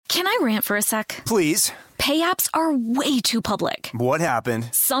Can I rant for a sec? Please. Pay apps are way too public. What happened?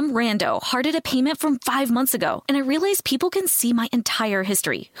 Some rando hearted a payment from 5 months ago, and I realized people can see my entire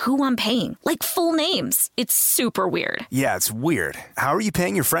history, who I'm paying, like full names. It's super weird. Yeah, it's weird. How are you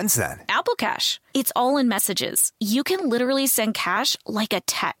paying your friends then? Apple Cash. It's all in messages. You can literally send cash like a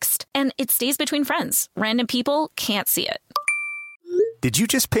text, and it stays between friends. Random people can't see it. Did you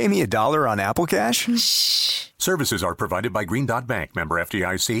just pay me $1 on Apple Cash? Shh. Services are provided by Green Dot Bank. Member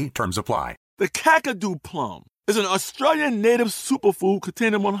FDIC. Terms apply. The Kakadu plum is an Australian native superfood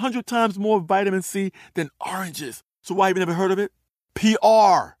containing 100 times more vitamin C than oranges. So why have you never heard of it?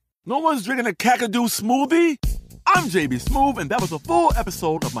 PR. No one's drinking a Kakadu smoothie? I'm JB Smoove, and that was a full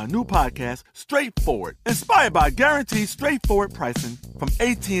episode of my new podcast, Straightforward, inspired by guaranteed straightforward pricing from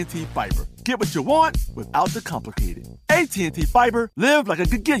AT&T Fiber. Get what you want without the complicated. AT&T Fiber, live like a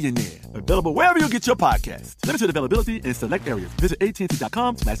gigillionaire. Available wherever you get your podcasts. Limited availability in select areas. Visit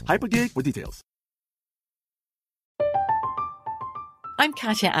AT&T.com/hypergig for details. I'm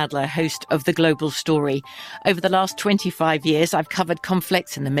Katya Adler, host of The Global Story. Over the last 25 years, I've covered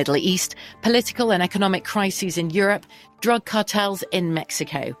conflicts in the Middle East, political and economic crises in Europe, drug cartels in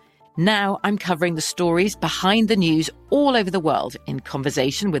Mexico. Now I'm covering the stories behind the news all over the world in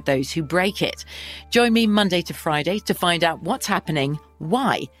conversation with those who break it. Join me Monday to Friday to find out what's happening,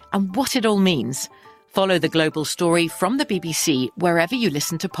 why, and what it all means. Follow The Global Story from the BBC wherever you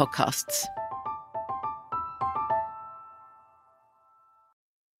listen to podcasts.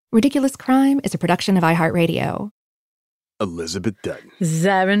 Ridiculous Crime is a production of iHeartRadio. Elizabeth Dutton.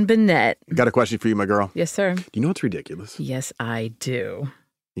 Zarin Bennett. Got a question for you, my girl. Yes, sir. Do you know what's ridiculous? Yes, I do.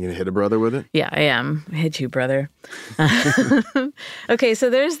 You gonna hit a brother with it? Yeah, I am. I hit you, brother. Okay, so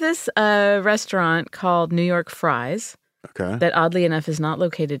there's this restaurant called New York Fries. Okay. That oddly enough is not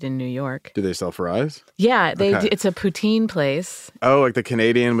located in New York. Do they sell fries? Yeah, they. Okay. It's a poutine place. Oh, like the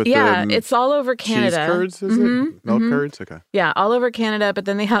Canadian with the it's all over cheese Canada. curds, is it? Milk curds? Okay. Yeah, all over Canada, but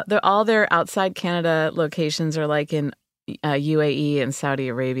then they have all their outside Canada locations are like in UAE and Saudi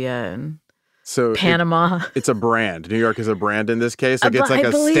Arabia and Panama. It's a brand. New York is a brand in this case. Like it's like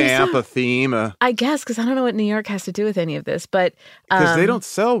a stamp, a theme. I guess, because I don't know what New York has to do with any of this, but because they don't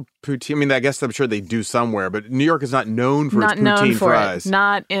sell poutine. I mean, I guess I'm sure they do somewhere, but New York is not known for its poutine fries.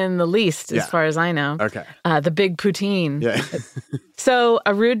 Not in the least, as far as I know. Okay. The big poutine. Yeah. So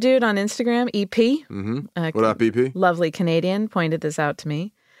a rude dude on Instagram, EP. What up, EP? Lovely Canadian, pointed this out to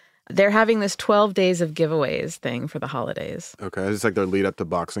me. They're having this 12 days of giveaways thing for the holidays. Okay. It's like their lead up to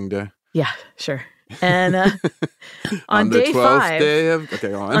Boxing Day. Yeah, sure. And on the day 12th 5, day of,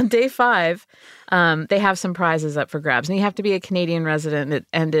 okay, go on. On day 5, they have some prizes up for grabs. And you have to be a Canadian resident. It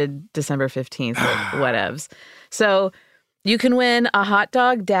ended December 15th, whatevs. So you can win a hot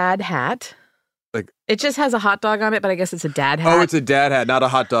dog dad hat. Like it just has a hot dog on it, but I guess it's a dad hat. Oh, it's a dad hat, not a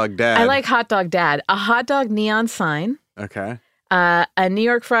hot dog dad. I like hot dog dad. A hot dog neon sign. Okay. A New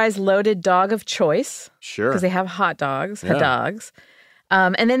York Fries loaded dog of choice. Sure. Because they have hot dogs, hot dogs.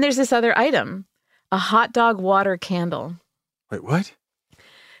 And then there's this other item, a hot dog water candle. Wait, what?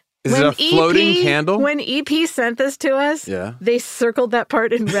 Is it a floating candle? When EP sent this to us, they circled that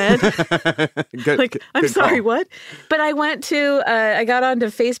part in red. I'm sorry, what? But I went to, I got onto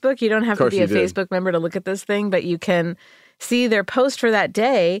Facebook. You don't have to be a Facebook member to look at this thing, but you can see their post for that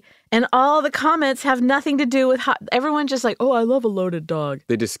day. And all the comments have nothing to do with everyone just like, oh, I love a loaded dog.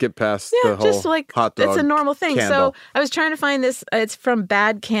 They just skip past the whole just like, hot dog. It's a normal thing. Candle. So I was trying to find this. It's from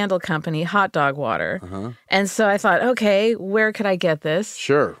Bad Candle Company, hot dog water. And so I thought, okay, where could I get this?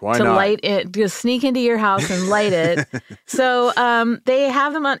 Sure, why not? To not? light it, just sneak into your house and light it. So they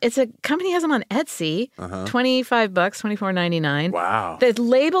have them on, company has them on Etsy, $25, $24.99. Wow. The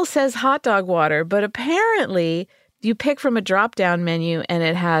label says hot dog water, but apparently you pick from a drop-down menu and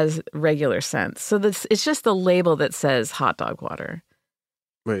it has regular scents. So it's just the label that says hot dog water.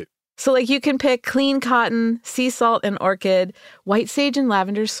 Wait. So like you can pick clean cotton, sea salt and orchid, white sage and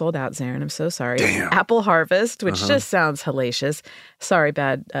lavender sold out, Zarin. I'm so sorry. Damn. Apple harvest, which just sounds hellacious. Sorry,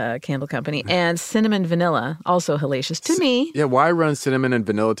 Bad Candle Company. And cinnamon vanilla, also hellacious to me. Yeah, why run cinnamon and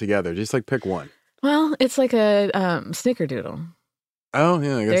vanilla together? Just like pick one. Well, it's like a snickerdoodle. Oh,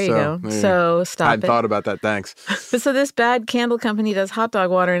 yeah, I guess there you so. go. So stop I hadn't thought about that. Thanks. But so this Bad Candle Company does hot dog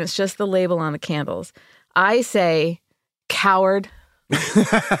water, and it's just the label on the candles. I say, coward,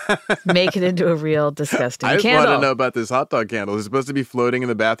 make it into a real disgusting I just candle. want to know about this hot dog candle. Is it supposed to be floating in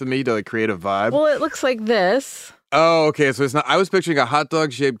the bath with me to like create a vibe? Well, it looks like this. Oh, okay. So it's not. I was picturing a hot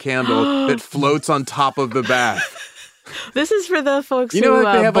dog shaped candle that floats on top of the bath. This is for the folks you know, who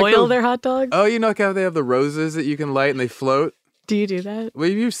like they have boil like their hot dog. Oh, you know how they have the roses that you can light and they float? Do you do that? Well,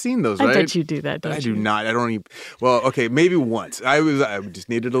 you've seen those, right? I bet you do that, don't you? I do not. I don't even... Well, okay, maybe once. I just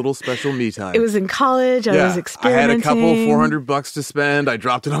needed a little special me time. It was in college. I was experimenting. I had a couple $400 to spend. I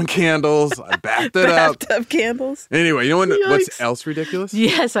dropped it on candles. I backed it up. Bathtub candles. Anyway, you know what's else ridiculous?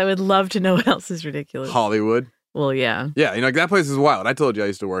 Yes, I would love to know what else is ridiculous. Hollywood. Well, yeah. Yeah, like that place is wild. I told you I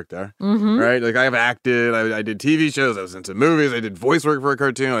used to work there, right? Like I've acted, I did TV shows, I was in some movies, I did voice work for a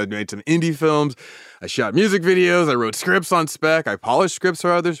cartoon, I made some indie films, I shot music videos, I wrote scripts on spec, I polished scripts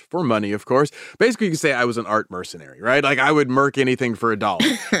for others, for money, of course. Basically, you can say I was an art mercenary, right? Like I would murk anything for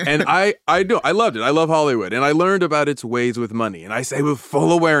 $1. And I loved it. I love Hollywood, and I learned about its ways with money. And I say with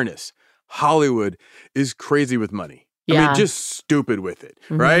full awareness, Hollywood is crazy with money. Yeah. I mean, just stupid with it,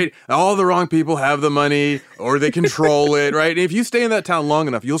 right? All the wrong people have the money or they control it, right? And if you stay in that town long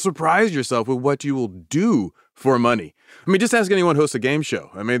enough, you'll surprise yourself with what you will do for money. I mean, just ask anyone who hosts a game show.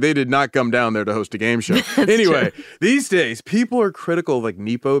 I mean, they did not come down there to host a game show. Anyway, these days, people are critical of like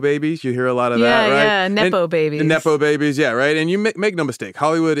Nepo babies. You hear a lot of that, right? Yeah, Nepo babies. Nepo babies, yeah, right? And you make no mistake,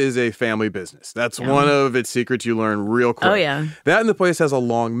 Hollywood is a family business. That's one of its secrets you learn real quick. Oh, yeah. That and the place has a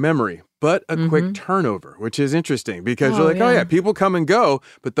long memory, but a quick turnover, which is interesting because you're like, oh yeah, people come and go,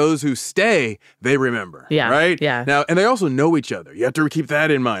 but those who stay, they remember. Yeah. Right? Yeah. Now, and they also know each other. You have to keep that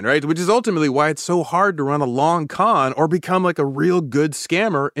in mind, right? Which is ultimately why it's so hard to run a long con or become like a real good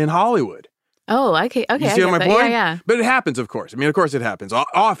scammer in Hollywood. Oh, okay. You see my point? Yeah. But it happens, of course. I mean, of course it happens.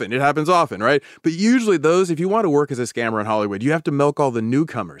 Often. It happens often, right? But usually if you want to work as a scammer in Hollywood, you have to milk all the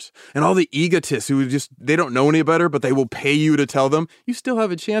newcomers and all the egotists who they don't know any better, but they will pay you to tell them. You still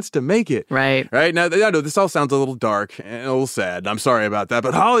have a chance to make it. Right. Right? Now, I know this all sounds a little dark and a little sad. I'm sorry about that.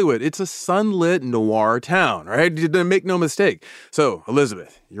 But Hollywood, it's a sunlit noir town, right? Make no mistake. So,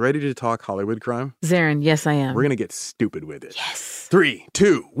 Elizabeth, you ready to talk Hollywood crime? Zarin, yes, I am. We're going to get stupid with it. Yes. 3,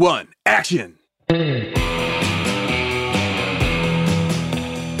 2, 1, action.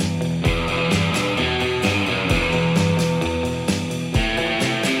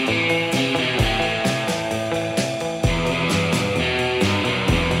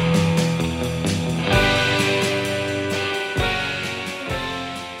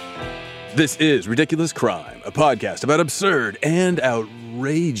 This is Ridiculous Crime, a podcast about absurd and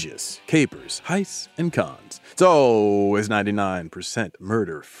outrageous capers, heists, and cons. It's always 99%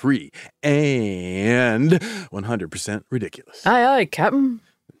 murder-free and 100% ridiculous. Aye, Captain.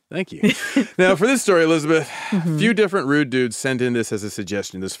 Thank you. Now, for this story, Elizabeth, a few different rude dudes sent in this as a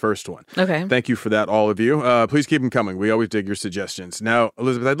suggestion, this first one. Okay. Thank you for that, all of you. Please keep them coming. We always dig your suggestions. Now,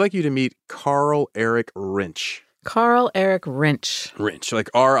 Elizabeth, I'd like you to meet Carl Eric Rinch. Carl Eric Rinch. Rinch, like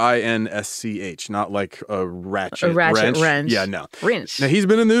R-I-N-S-C-H, not like a ratchet. A ratchet wrench. Yeah, no. Rinch. Now, he's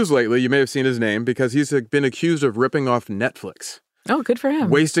been in the news lately. You may have seen his name because he's been accused of ripping off Netflix. Oh, good for him.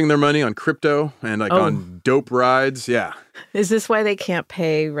 Wasting their money on crypto and on dope rides. Yeah. Is this why they can't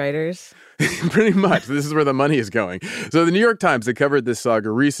pay writers? Pretty much. This is where the money is going. So the New York Times, they covered this saga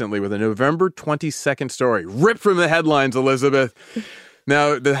recently with a November 22nd story. Ripped from the headlines, Elizabeth.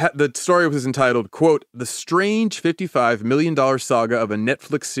 Now, the story was entitled, quote, "The Strange $55 Million Saga of a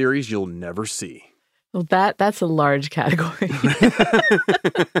Netflix Series You'll Never See." Well, that's a large category.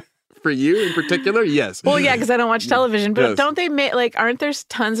 For you in particular, yes. Well, yeah, because I don't watch television. But don't they make, aren't there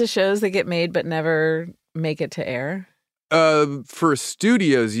tons of shows that get made but never make it to air? For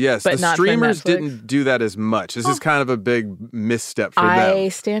studios, yes. But the streamers didn't do that as much. This is kind of a big misstep for them. I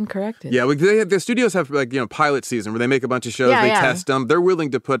stand corrected. Yeah, the studios have pilot season where they make a bunch of shows, they test them. They're willing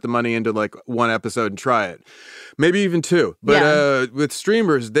to put the money into one episode and try it. Maybe even two. But with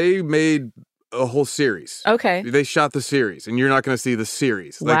streamers, they made a whole series. Okay. They shot the series, and you're not going to see the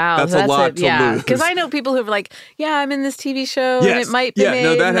series. Wow. That's a lot to lose. Because I know people who are I'm in this TV show, and it might be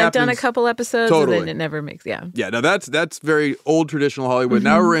made, and I've done a couple episodes, and then it never makes, Yeah, no, that's very old traditional Hollywood.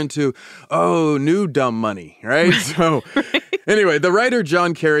 Now we're into, new dumb money, right? So, anyway, the writer,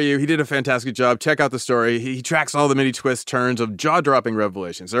 John Carreyrou, he did a fantastic job. Check out the story. He tracks all the many twists, turns of jaw-dropping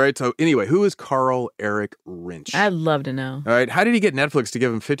revelations, all right? So, anyway, who is Carl Eric Rinch? I'd love to know. All right, how did he get Netflix to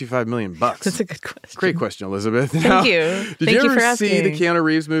give him $55 million? That's a good question. Great question, Elizabeth. Thank you. Did you ever see the Keanu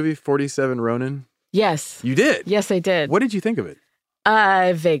Reeves movie, 47 Ronin? Yes. You did? Yes, I did. What did you think of it?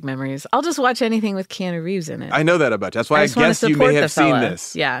 Vague memories. I'll just watch anything with Keanu Reeves in it. I know that about you. That's why I guess you may have seen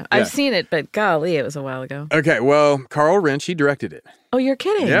this. Yeah, I've seen it, but golly, it was a while ago. Okay, well, Carl Rinch, he directed it. Oh, you're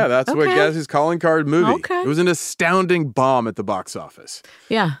kidding? Yeah, that's his calling card movie. Okay. It was an astounding bomb at the box office.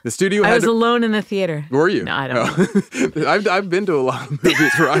 Yeah. The studio I was alone in the theater. Were you? No, I don't know. I've been to a lot of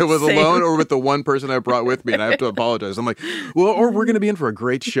movies where I was alone or with the one person I brought with me, and I have to apologize. I'm like, well, or we're going to be in for a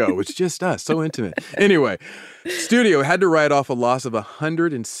great show. It's just us. So intimate. Anyway, studio had to write off a loss of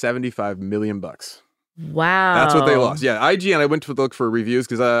 $175 million. Wow. That's what they lost. Yeah, IGN, I went to look for reviews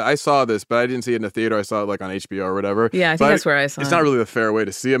because I saw this, but I didn't see it in the theater. I saw it like on HBO or whatever. Yeah, I think that's where I saw it. It's not really the fair way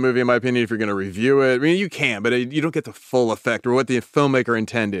to see a movie, in my opinion, if you're going to review it. I mean, you can, but you don't get the full effect or what the filmmaker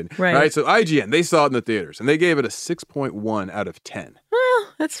intended. Right? So IGN, they saw it in the theaters, and they gave it a 6.1 out of 10.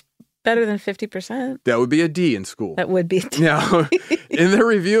 Well, that's better than 50%. That would be a D in school. That would be a D. Now, in their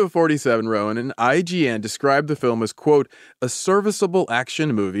review of 47 Ronin, IGN described the film as, quote, a serviceable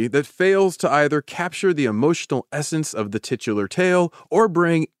action movie that fails to either capture the emotional essence of the titular tale or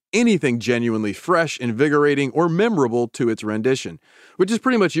bring anything genuinely fresh, invigorating, or memorable to its rendition, which is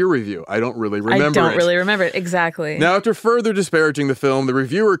pretty much your review. I don't really remember it. I don't really remember it. Exactly. Now, after further disparaging the film, the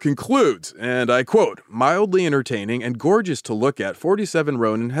reviewer concludes, and I quote, mildly entertaining and gorgeous to look at, 47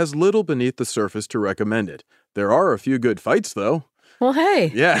 Ronin has little beneath the surface to recommend it. There are a few good fights, though. Well,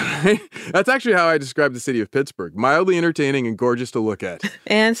 hey. Yeah, that's actually how I describe the city of Pittsburgh. Mildly entertaining and gorgeous to look at.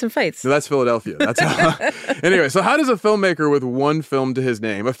 And some fights. No, that's Philadelphia. That's how. Anyway, so how does a filmmaker with one film to his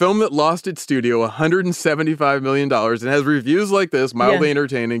name, a film that lost its studio $175 million and has reviews like this, mildly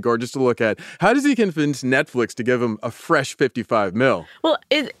entertaining, gorgeous to look at, how does he convince Netflix to give him a fresh $55 million? Well,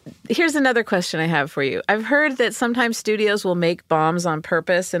 here's another question I have for you. I've heard that sometimes studios will make bombs on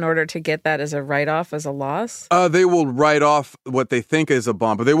purpose in order to get that as a write-off, as a loss. They will write off what they think is a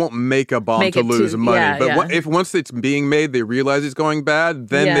bomb, but they won't make a bomb to lose money. But if once it's being made, they realize it's going bad,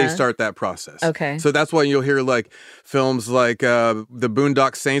 then they start that process. Okay. So that's why you'll hear like films like the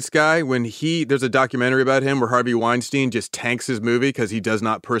Boondock Saints guy, when there's a documentary about him where Harvey Weinstein just tanks his movie because he does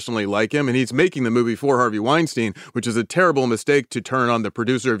not personally like him, and he's making the movie for Harvey Weinstein, which is a terrible mistake to turn on the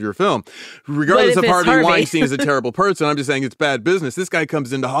producer of your film. Regardless of Harvey Weinstein is a terrible person, I'm just saying it's bad business. This guy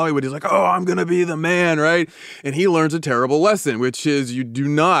comes into Hollywood, he's like, oh, I'm going to be the man, right? And he learns a terrible lesson, which is you do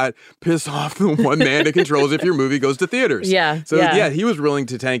not piss off the one man that controls if your movie goes to theaters. So he was willing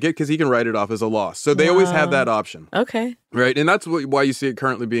to tank it because he can write it off as a loss. So they always have that option. Okay. Right, and that's why you see it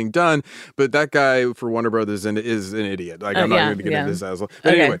currently being done. But that guy for Warner Brothers is an idiot. Like I'm not going to get into this as well.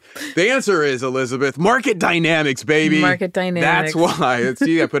 But anyway, the answer is, Elizabeth, market dynamics, baby. Market dynamics. That's why.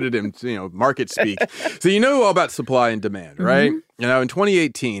 See, I put it in market speak. So you know all about supply and demand, right? You know, in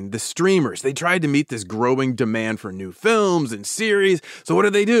 2018, the streamers, they tried to meet this growing demand for new films and series. So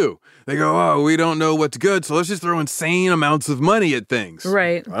what do? They go, oh, we don't know what's good, so let's just throw insane amounts of money at things.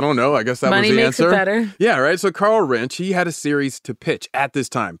 Right. I don't know. I guess that was the answer. Money makes it better. Yeah, right. So Carl Rinch, he had a series to pitch at this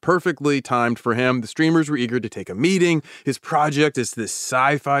time, perfectly timed for him. The streamers were eager to take a meeting. His project is this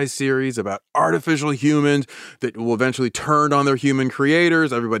sci-fi series about artificial humans that will eventually turn on their human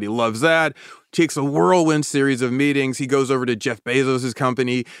creators. Everybody loves that. Takes a whirlwind series of meetings. He goes over to Jeff Bezos'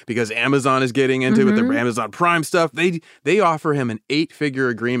 company because Amazon is getting into it with their Amazon Prime stuff. They offer him an 8-figure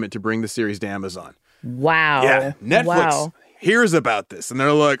agreement to bring the series to Amazon. Wow. Yeah, Netflix hears about this, and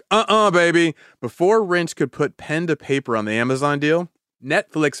they're like, baby. Before Rinch could put pen to paper on the Amazon deal,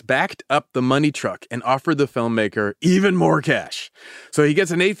 Netflix backed up the money truck and offered the filmmaker even more cash. So he gets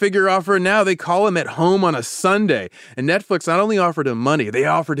an 8-figure offer, and now they call him at home on a Sunday. And Netflix not only offered him money, they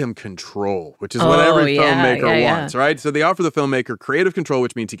offered him control, which is what every filmmaker wants, right? So they offer the filmmaker creative control,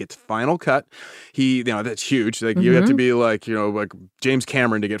 which means he gets final cut. That's huge. Like you have to be like James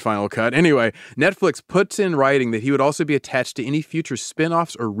Cameron to get final cut. Anyway, Netflix puts in writing that he would also be attached to any future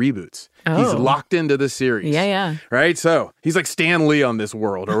spin-offs or reboots. He's locked into the series. Yeah. Right? So he's like Stan Lee on this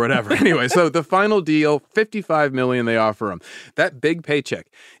world or whatever. Anyway, so the final deal, $55 million they offer him. That big paycheck,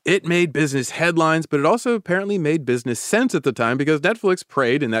 it made business headlines, but it also apparently made business sense at the time because Netflix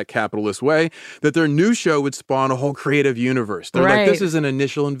prayed in that capitalist way that their new show would spawn a whole creative universe. They're like, this is an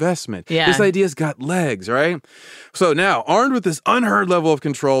initial investment. Yeah. This idea's got legs, right? So now, armed with this unheard level of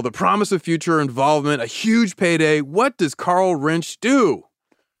control, the promise of future involvement, a huge payday, what does Carl Rinch do?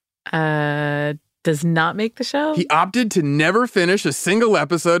 Does not make the show? He opted to never finish a single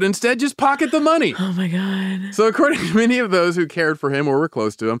episode, instead just pocket the money. Oh my God. So according to many of those who cared for him or were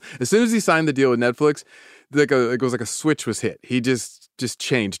close to him, as soon as he signed the deal with Netflix, it was like a switch was hit. He just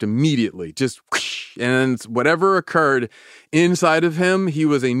changed immediately. Just whoosh, and whatever occurred inside of him, he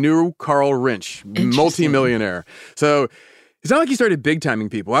was a new Carl Rinch, multimillionaire. So it's not like he started big-timing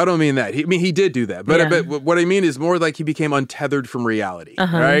people. I don't mean that. He did do that. But what I mean is more like he became untethered from reality,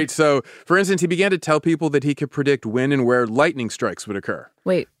 right? So, for instance, he began to tell people that he could predict when and where lightning strikes would occur.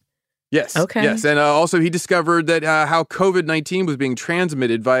 Wait. Yes. Okay. Yes. And also he discovered that how COVID-19 was being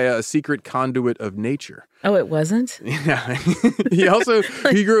transmitted via a secret conduit of nature. Oh, it wasn't? Yeah.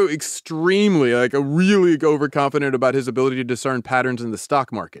 He grew extremely, really overconfident about his ability to discern patterns in the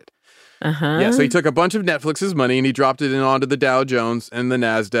stock market. Yeah, so he took a bunch of Netflix's money and he dropped it in onto the Dow Jones and the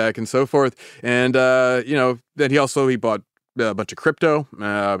NASDAQ and so forth. And, then he bought a bunch of crypto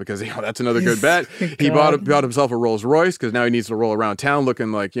because that's another good bet. He bought himself a Rolls Royce because now he needs to roll around town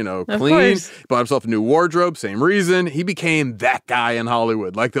looking like, clean. Bought himself a new wardrobe, same reason. He became that guy in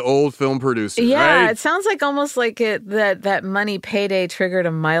Hollywood, like the old film producer. Yeah, right? It sounds like almost like that money payday triggered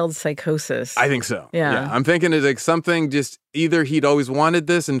a mild psychosis. I think so. Yeah. I'm thinking it's like something just either he'd always wanted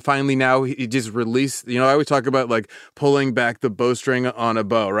this and finally now he just released, I always talk about like pulling back the bowstring on a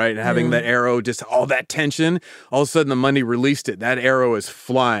bow, right? And having that arrow, just all that tension, all of a sudden the money released it. That arrow is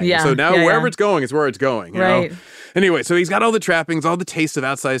flying. Yeah. So now wherever it's going is where it's going. You right. know? Anyway, so he's got all the trappings, all the taste of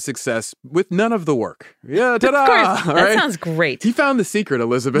outside success with none of the work. Yeah, ta-da! Of course. That right? sounds great. He found the secret,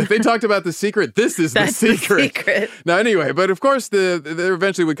 Elizabeth. They talked about the secret. This is the secret. Now, anyway, but of course, there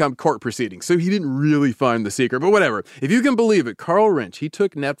eventually would come court proceedings. So he didn't really find the secret, but whatever. If you can believe it, Carl Rinch, he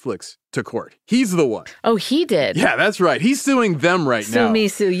took Netflix to court. He's the one. Oh, he did? Yeah, that's right. He's suing them right now. Sue me,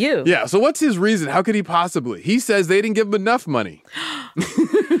 sue you. Yeah, so what's his reason? How could he possibly? He says they didn't give him enough money.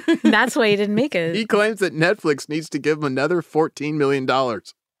 That's why he didn't make it. He claims that Netflix needs to give him another $14 million.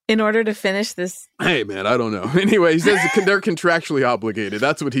 In order to finish this? Hey, man, I don't know. Anyway, he says they're contractually obligated.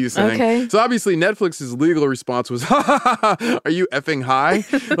 That's what he's saying. Okay. So obviously Netflix's legal response was, are you effing high?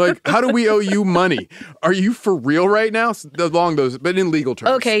 Like, how do we owe you money? Are you for real right now? Along those, but in legal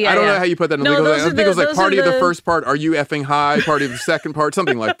terms. Okay, yeah, I don't know how you put that in legal terms. I think it was like party of the first part, are you effing high? Party of the second part,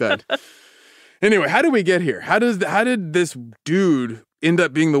 something like that. Anyway, how did we get here? How did this dude end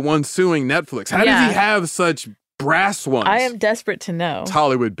up being the one suing Netflix? How does he have such brass ones? I am desperate to know. It's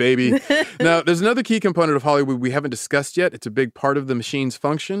Hollywood, baby. Now, there's another key component of Hollywood we haven't discussed yet. It's a big part of the machine's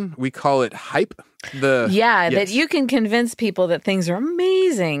function. We call it hype. That you can convince people that things are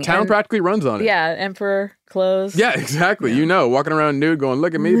amazing. Town practically runs on it. Yeah, emperor clothes. Yeah, exactly. Yeah. Walking around nude going,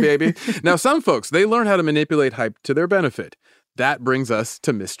 look at me, baby. Now, some folks, they learn how to manipulate hype to their benefit. That brings us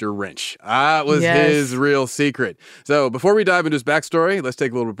to Mr. Rinch. That was his real secret. So before we dive into his backstory, let's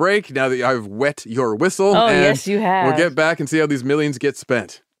take a little break now that I've wet your whistle. Oh, yes, you have. We'll get back and see how these millions get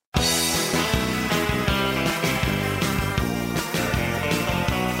spent.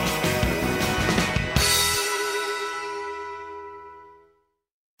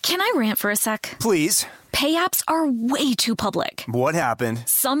 Can I rant for a sec? Please. Pay apps are way too public. What happened?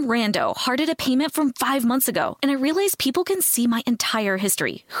 Some rando hearted a payment from 5 months ago, and I realized people can see my entire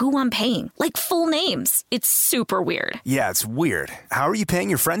history, who I'm paying, like full names. It's super weird. Yeah, it's weird. How are you paying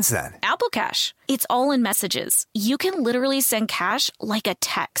your friends then? Apple Cash. It's all in messages. You can literally send cash like a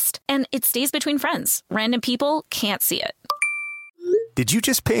text, and it stays between friends. Random people can't see it. Did you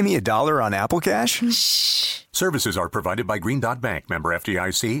just pay me $1 on Apple Cash? Shh. Services are provided by Green Dot Bank. Member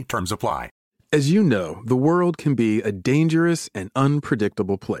FDIC. Terms apply. As you know, the world can be a dangerous and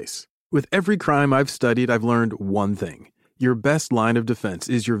unpredictable place. With every crime I've studied, I've learned one thing. Your best line of defense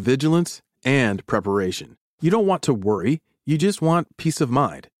is your vigilance and preparation. You don't want to worry, you just want peace of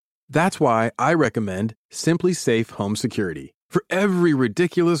mind. That's why I recommend Simply Safe Home Security. For every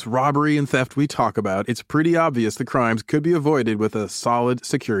ridiculous robbery and theft we talk about, it's pretty obvious the crimes could be avoided with a solid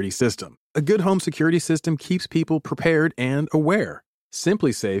security system. A good home security system keeps people prepared and aware.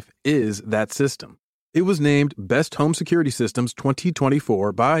 Simply Safe is that system. It was named Best Home Security Systems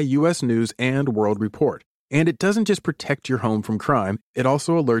 2024 by U.S. News and World Report. And it doesn't just protect your home from crime, it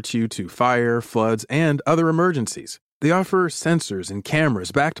also alerts you to fire, floods, and other emergencies. They offer sensors and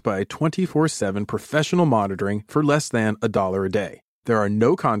cameras backed by 24/7 professional monitoring for less than $1 a day. There are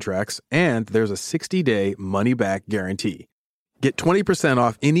no contracts, and there's a 60-day money-back guarantee. Get 20%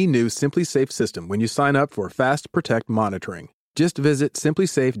 off any new Simply Safe system when you sign up for Fast Protect monitoring. Just visit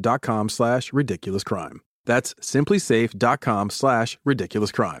simplysafe.com/ridiculouscrime. That's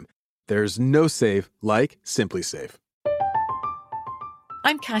simplysafe.com/ridiculouscrime. There's no safe like Simply Safe.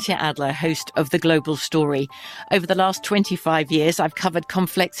 I'm Katya Adler, host of The Global Story. Over the last 25 years, I've covered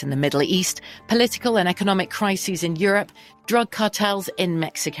conflicts in the Middle East, political and economic crises in Europe, drug cartels in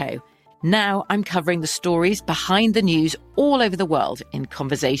Mexico. Now I'm covering the stories behind the news all over the world in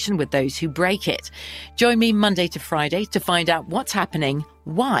conversation with those who break it. Join me Monday to Friday to find out what's happening,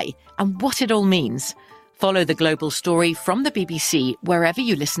 why, and what it all means. Follow The Global Story from the BBC wherever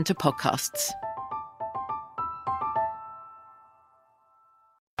you listen to podcasts.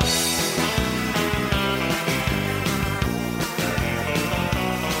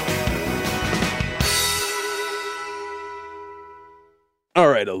 All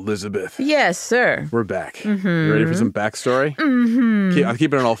right, Elizabeth. Yes, sir. We're back. Mm-hmm. You ready for some backstory? Mm-hmm. I'm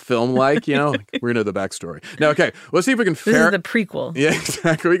keeping it all film-like, you know? We're going to know the backstory. Now, okay, let's see if we can This is the prequel. Yeah,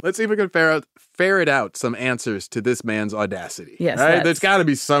 exactly. Let's see if we can ferret out some answers to this man's audacity. Yes, right? There's got to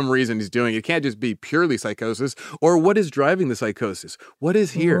be some reason he's doing it. It can't just be purely psychosis. Or what is driving the psychosis? What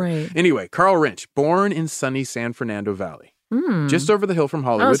is here? Right. Anyway, Carl Rinch, born in sunny San Fernando Valley. just over the hill from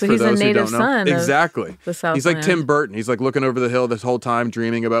Hollywood. So for he's those a native who don't know. son. Exactly. The Southland. He's like Tim Burton. He's like looking over the hill this whole time,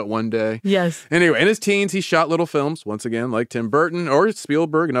 dreaming about one day. Yes. Anyway, in his teens, he shot little films, once again, like Tim Burton or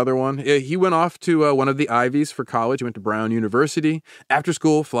Spielberg, another one. He went off to one of the Ivies for college. He went to Brown University. After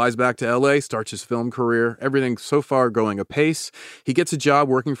school, flies back to L.A., starts his film career. Everything so far going apace. He gets a job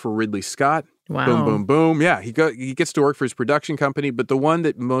working for Ridley Scott. Wow. Boom, boom, boom. Yeah, he gets to work for his production company, but the one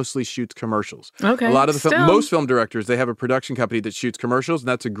that mostly shoots commercials. Okay. A lot of most film directors, they have a production company that shoots commercials, and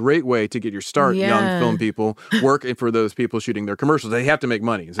that's a great way to get your start, young film people, working for those people shooting their commercials. They have to make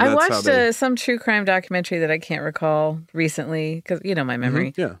money. So I watched some true crime documentary that I can't recall recently, because you know my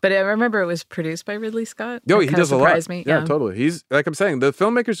memory. Yeah. But I remember it was produced by Ridley Scott. Oh, he does a lot. Me. Yeah, totally. He's, like I'm saying, the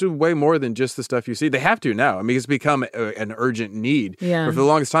filmmakers do way more than just the stuff you see. They have to now. I mean, it's become an urgent need. Yeah. But for the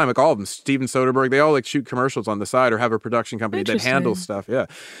longest time, like all of them, Steven Soderbergh, they all like shoot commercials on the side or have a production company that handles stuff. Yeah.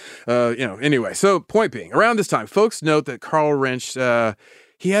 Anyway, so point being, around this time, folks note that Carl Rinsch,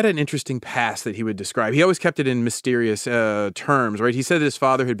 he had an interesting past that he would describe. He always kept it in mysterious terms, right? He said that his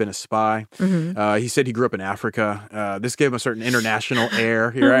father had been a spy. He said he grew up in Africa. This gave him a certain international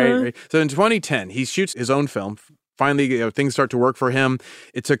air, right? So in 2010, he shoots his own film. Finally, things start to work for him.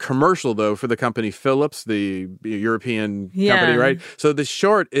 It's a commercial, though, for the company Philips, the European company, right? So the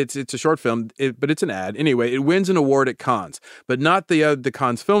short, it's a short film, but it's an ad. Anyway, it wins an award at Cannes, but not the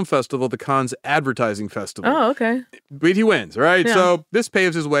Cannes Film Festival, the Cannes Advertising Festival. Oh, okay. But he wins, right? Yeah. So this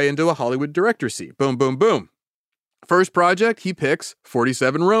paves his way into a Hollywood director's seat. Boom, boom, boom. First project, he picks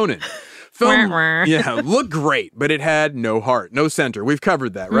 47 Ronin. Film, looked great, but it had no heart, no center. We've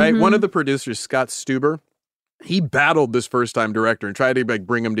covered that, right? One of the producers, Scott Stuber, he battled this first-time director and tried to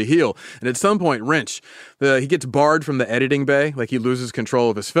bring him to heel. And at some point, Rinsch, he gets barred from the editing bay, like he loses control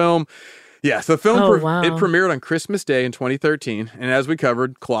of his film. Yeah, so the film it premiered on Christmas Day in 2013, and as we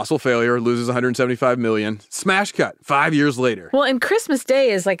covered, colossal failure, loses $175 million. Smash cut 5 years later. Well, and Christmas Day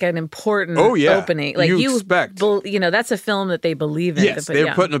is like an important opening. Like you expect, that's a film that they believe in. Yes,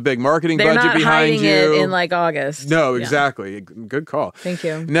 they're putting a big marketing budget behind you. They're not hiding it in like August. No, exactly. Good call. Thank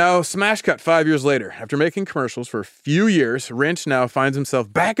you. Now, smash cut 5 years later. After making commercials for a few years, Rinsch now finds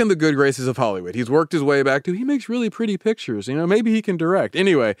himself back in the good graces of Hollywood. He's worked his way back to, he makes really pretty pictures. Maybe he can direct.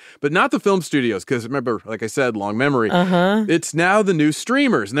 Anyway, but not the film studios, because remember, like I said, long memory. It's now the new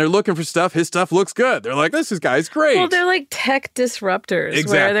streamers, and they're looking for stuff. His stuff looks good. They're like, this guy's great. Well, they're like tech disruptors,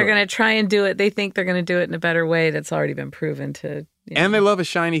 where they're going to try and do it. They think they're going to do it in a better way that's already been proven to. And they love a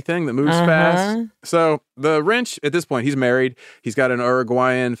shiny thing that moves fast. So the Rinsch, at this point, he's married. He's got an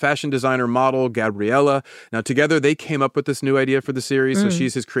Uruguayan fashion designer model, Gabriela. Now, together, they came up with this new idea for the series. So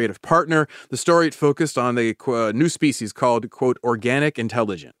she's his creative partner. The story focused on the new species called, quote, organic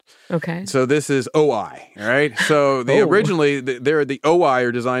intelligent. Okay. So this is OI, all right? So originally, the OI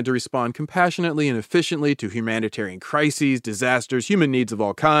are designed to respond compassionately and efficiently to humanitarian crises, disasters, human needs of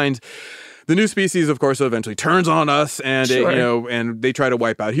all kinds. The new species, of course, eventually turns on us, and and they try to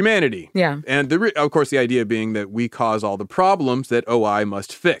wipe out humanity. Yeah, and of course, the idea being that we cause all the problems that OI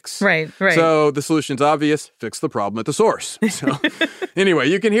must fix. Right. So the solution's obvious: fix the problem at the source. So anyway,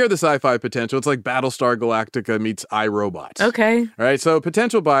 you can hear the sci-fi potential. It's like Battlestar Galactica meets iRobot. Okay. All right. So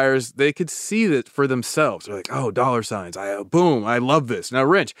potential buyers, they could see that for themselves. They're like, oh, dollar signs. Boom! I love this. Now,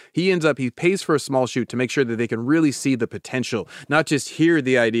 Rinsch, he pays for a small shoot to make sure that they can really see the potential, not just hear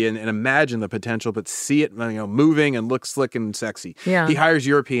the idea and imagine the potential, but see it, moving and look slick and sexy. Yeah. He hires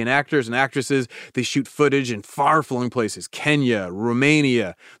European actors and actresses. They shoot footage in far-flung places, Kenya,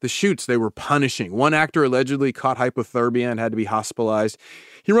 Romania. The shoots, they were punishing. One actor allegedly caught hypothermia and had to be hospitalized.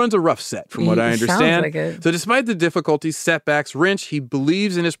 He runs a rough set, from what I understand. Sounds like it. So despite the difficulties, setbacks, Rinsch, he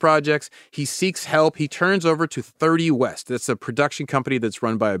believes in his projects. He seeks help. He turns over to 30 West. That's a production company that's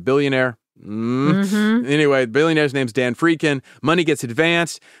run by a billionaire. Anyway, the billionaire's name's Dan Friedkin. Money gets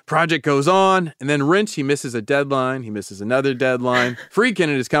advanced. Project goes on. And then Rinsch, he misses a deadline. He misses another deadline. Friedkin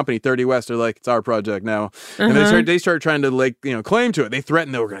and his company, 30 West, are like, it's our project now. And they start trying to claim to it. They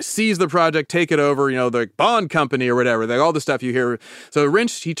threaten they were going to seize the project, take it over, the Bond company or whatever. All the stuff you hear. So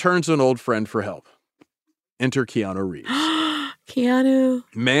Rinsch, he turns to an old friend for help. Enter Keanu Reeves. Keanu.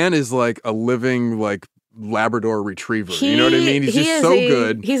 Man is like a living, Labrador retriever. You know what I mean? He's just so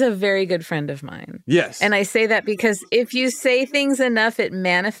good. He's a very good friend of mine. Yes. And I say that because if you say things enough, it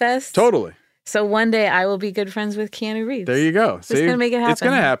manifests. Totally. So one day I will be good friends with Keanu Reeves. There you go. It's going to make it happen. It's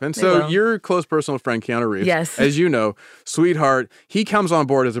going to happen. So your close personal friend, Keanu Reeves, yes, as you know, sweetheart, he comes on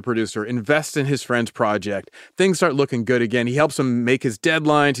board as a producer, invests in his friend's project. Things start looking good again. He helps him make his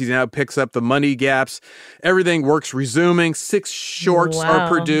deadlines. He now picks up the money gaps. Everything works resuming. 6 shorts are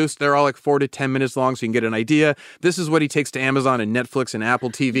produced. They're all 4 to 10 minutes long, so you can get an idea. This is what he takes to Amazon and Netflix and Apple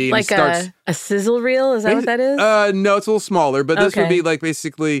TV. And like a A sizzle reel? Is that what that is? No, it's a little smaller, but this would be like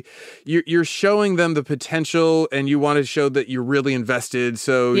basically you're showing them the potential and you want to show that you're really invested.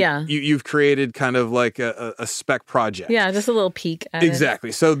 So you've created kind of like a spec project. Yeah, just a little peek at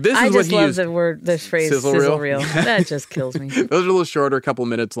exactly. So this is what he used. I just love the phrase sizzle reel. That just kills me. Those are a little shorter, a couple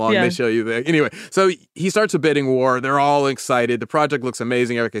minutes long. They show you there. Anyway, so he starts a bidding war. They're all excited. The project looks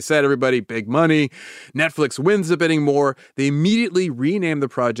amazing. Like I said, everybody, big money. Netflix wins the bidding war. They immediately rename the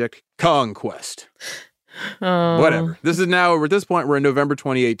project Conquest. Whatever. This is now, at this point, we're in November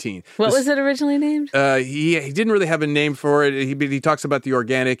 2018. What was it originally named? He didn't really have a name for it. He talks about the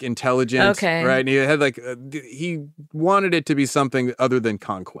organic intelligence. Right? And he had he wanted it to be something other than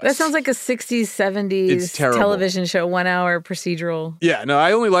Conquest. That sounds like a 60s, 70s television show, 1 hour procedural. Yeah, no,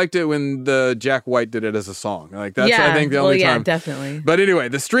 I only liked it when the Jack White did it as a song. Like that's I think the only time. Yeah, definitely. But anyway,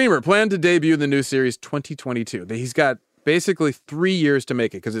 the streamer planned to debut the new series 2022. He's got basically 3 years to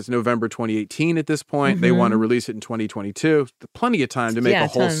make it because it's November 2018 at this point. They want to release it in 2022. Plenty of time to make a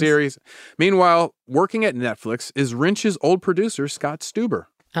whole series. Meanwhile, working at Netflix is Wrench's old producer, Scott Stuber.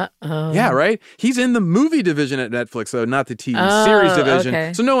 Uh-oh. Yeah, right? He's in the movie division at Netflix, though, not the TV series division.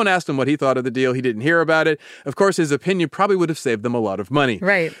 Okay. So no one asked him what he thought of the deal. He didn't hear about it. Of course, his opinion probably would have saved them a lot of money.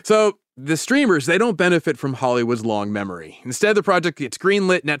 Right. So the streamers, they don't benefit from Hollywood's long memory. Instead, the project gets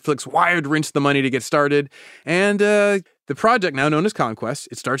greenlit. Netflix wired Wrench the money to get started. And the project, now known as Conquest,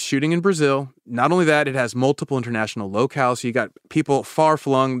 it starts shooting in Brazil. Not only that, it has multiple international locales. So you got people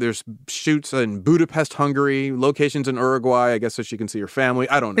far-flung. There's shoots in Budapest, Hungary, locations in Uruguay, I guess so she can see her family.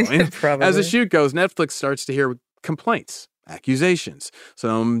 I don't know. As the shoot goes, Netflix starts to hear complaints, accusations,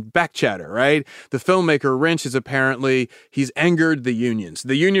 some back chatter, right? The filmmaker, Wrench, is apparently, he's angered the unions.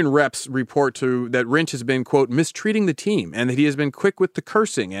 The union reps report that Wrench has been, quote, mistreating the team and that he has been quick with the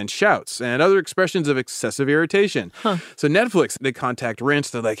cursing and shouts and other expressions of excessive irritation. So Netflix, they contact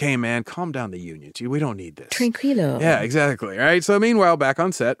Wrench. They're like, hey, man, calm down the unions. We don't need this. Tranquilo. Yeah, exactly, right? So meanwhile, back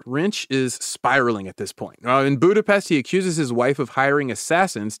on set, Wrench is spiraling at this point. In Budapest, he accuses his wife of hiring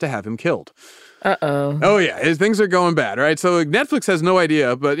assassins to have him killed. Uh-oh. Oh, yeah. Things are going bad, right? So Netflix has no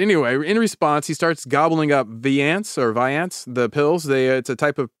idea. But anyway, in response, he starts gobbling up Vyvanse, the pills. It's a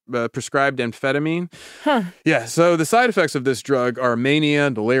type of prescribed amphetamine. Yeah. So the side effects of this drug are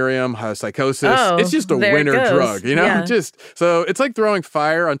mania, delirium, psychosis. It's just a winter drug, you know? Yeah. So it's like throwing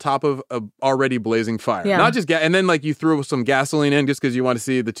fire on top of a already blazing fire. Yeah. Not just and then you throw some gasoline in just because you want to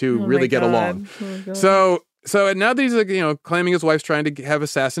see the two really get along. So now that he's claiming his wife's trying to have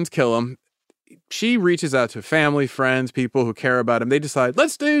assassins kill him, she reaches out to family, friends, people who care about him. They decide,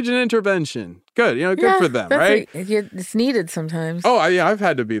 let's stage an intervention. Good, good for them, right? It's needed sometimes. Oh, yeah, I've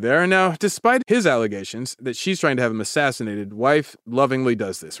had to be there. And now, despite his allegations that she's trying to have him assassinated, wife lovingly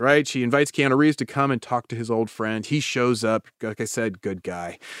does this, right? She invites Keanu Reeves to come and talk to his old friend. He shows up, like I said, good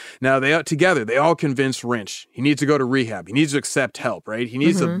guy. Now, they all convince Wrench. He needs to go to rehab. He needs to accept help, right? He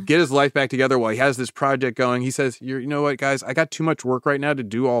needs to get his life back together while he has this project going. He says, you know what, guys? I got too much work right now to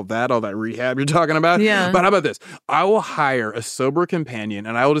do all that rehab you're talking about. Yeah. But how about this? I will hire a sober companion,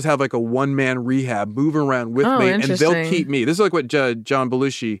 and I will just have a one-man rehab moving around with me, and they'll keep me. This is like what John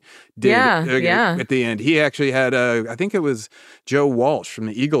Belushi did at the end. He actually had, I think it was Joe Walsh from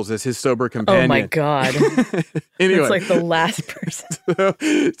the Eagles as his sober companion. Oh, my God. Anyway. It's like the last person.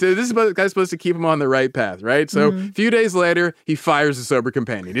 So this guy's supposed to keep him on the right path, right? So a few days later, he fires the sober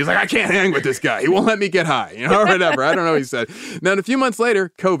companion. He's like, I can't hang with this guy. He won't let me get high, or whatever. I don't know what he said. Then a few months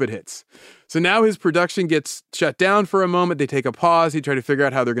later, COVID hits. So now his production gets shut down for a moment. They take a pause. He try to figure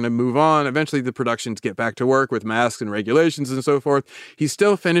out how they're going to move on. Eventually, the productions get back to work with masks and regulations and so forth. He's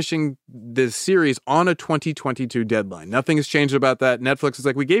still finishing this series on a 2022 deadline. Nothing has changed about that. Netflix is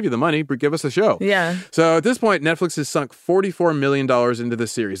like, we gave you the money, but give us a show. Yeah. So at this point, Netflix has sunk $44 million into the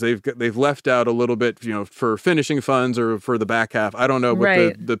series. They've left out a little bit, for finishing funds or for the back half. I don't know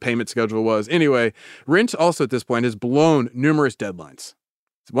what the payment schedule was. Anyway, Wrench also at this point has blown numerous deadlines.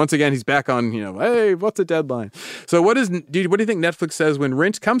 Once again, he's back on, hey, what's a deadline? So what do you think Netflix says when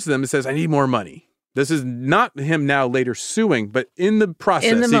Wrench comes to them and says, I need more money? This is not him now later suing, but in the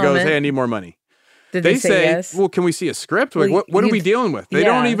process, he goes, hey, I need more money. Did they say yes? Well, can we see a script? What are we dealing with? They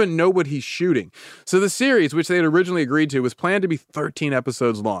don't even know what he's shooting. So the series, which they had originally agreed to, was planned to be 13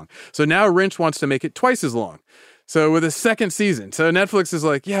 episodes long. So now Wrench wants to make it twice as long. So with a second season. So Netflix is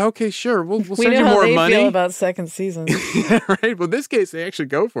like, yeah, okay, sure. We'll send you more money. We know how they feel about second seasons. Yeah, right. Well, in this case, they actually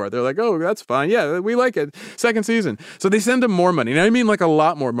go for it. They're like, oh, that's fine. Yeah, we like it. Second season. So they send him more money. And I mean a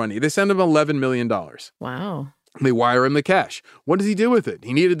lot more money. They send him $11 million. Wow. They wire him the cash. What does he do with it?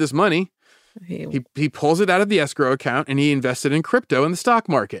 He needed this money. He pulls it out of the escrow account and he invested in crypto in the stock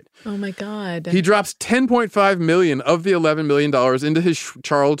market. Oh my God. He drops $10.5 million of the $11 million into his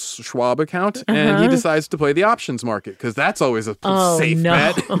Charles Schwab account, and he decides to play the options market because that's always a safe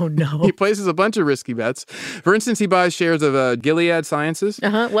bet. Oh no. He places a bunch of risky bets. For instance, he buys shares of Gilead Sciences.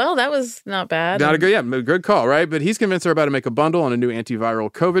 Well, that was not bad. Good call, right? But he's convinced they're about to make a bundle on a new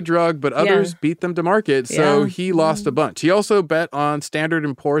antiviral COVID drug, but others beat them to market, so he lost a bunch. He also bet on Standard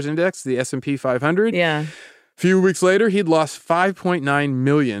 & Poor's Index, the S&P 500. Yeah. A few weeks later, he'd lost $5.9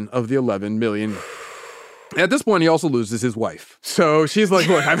 million of the $11 million. At this point, he also loses his wife. So she's like,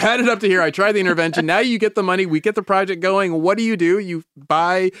 look, I've had it up to here. I tried the intervention. Now you get the money. We get the project going. What do? You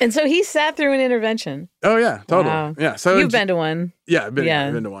buy. And so he sat through an intervention. Oh, yeah, totally. Wow. Yeah. So you've been to one. Yeah, I've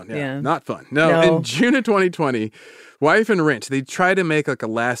been to one. Yeah. Not fun. No. In June of 2020, wife and Wrench, they try to make like a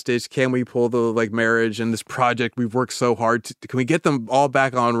last ditch. Can we pull the marriage and this project we've worked so hard to, can we get them all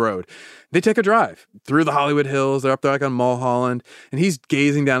back on road? They take a drive through the Hollywood Hills. They're up there like on Mulholland, and he's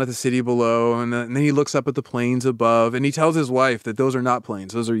gazing down at the city below, and then he looks up at the planes above, and he tells his wife that those are not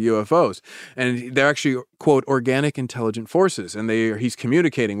planes, those are UFOs, and they're actually, quote, organic intelligent forces, and he's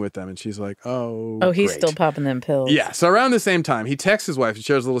communicating with them, and she's like, oh, he's great. still popping them pills. Yeah, so around the same time, he texts his wife and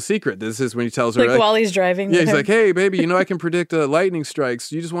shares a little secret. This is when he tells her, while he's driving. Yeah, he's like, hey, baby, I can predict lightning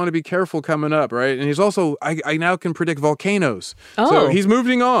strikes. You just want to be careful coming up, right? And he's also, I now can predict volcanoes. So he's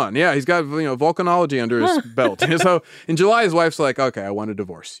moving on. Yeah, he's got, volcanology under his belt. So in July, his wife's like, okay, I want a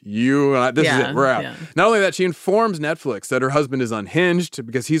divorce. This is it. We're out. Yeah. Not only that, she informs Netflix that her husband is unhinged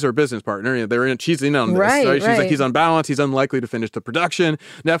because he's her business partner. She's in on this. Right? She's like, he's unbalanced. He's unlikely to finish the production.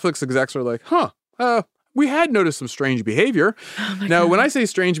 Netflix execs are like, we had noticed some strange behavior. Now, when I say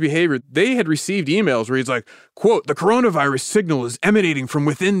strange behavior, they had received emails where he's like, quote, the coronavirus signal is emanating from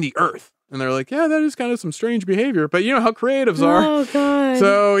within the earth. And they're like, yeah, that is kind of some strange behavior. But you know how creatives are. Oh, God.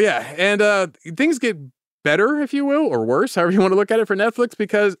 So, yeah. And things get better, if you will, or worse, however you want to look at it for Netflix,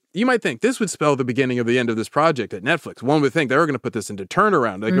 because you might think this would spell the beginning of the end of this project at Netflix. One would think they were going to put this into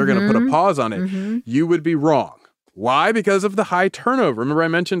turnaround, like they're going to put a pause on it. You would be wrong. Why? Because of the high turnover. Remember I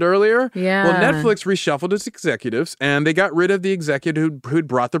mentioned earlier? Yeah. Well, Netflix reshuffled its executives, and they got rid of the executive who'd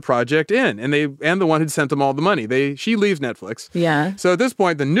brought the project in, and the one who'd sent them all the money. She leaves Netflix. Yeah. So at this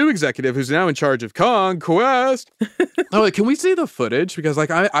point, the new executive, who's now in charge of Conquest, they're like, can we see the footage? Because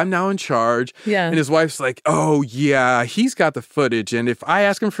I'm now in charge. Yeah. And his wife's like, oh yeah, he's got the footage, and if I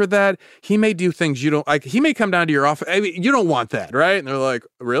ask him for that, he may do things you don't like. He may come down to your office. I mean, you don't want that, right? And they're like,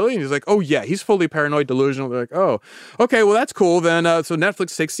 really? And he's like, oh yeah, he's fully paranoid, delusional. They're like, oh. Okay, well, that's cool. Then, so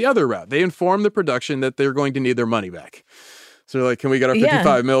Netflix takes the other route. They inform the production that they're going to need their money back. So they're like, can we get our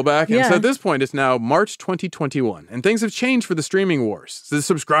 $55 million back? And so at this point, it's now March 2021. And things have changed for the streaming wars. So the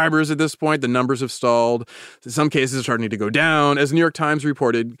subscribers at this point, the numbers have stalled. In some cases, are starting to go down. As the New York Times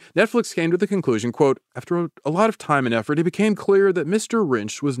reported, Netflix came to the conclusion, quote, after a lot of time and effort, it became clear that Mr.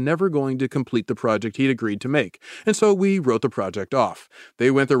 Wrench was never going to complete the project he'd agreed to make. And so we wrote the project off. They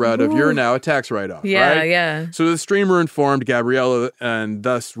went the route of, you're now a tax write-off, right? Yeah. So the streamer informed Gabriella and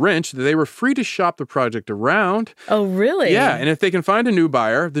thus Wrench that they were free to shop the project around. Oh, really? Yeah. And if they can find a new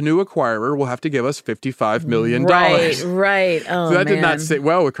buyer, the new acquirer will have to give us $55 million. Right. Oh, so that did not sit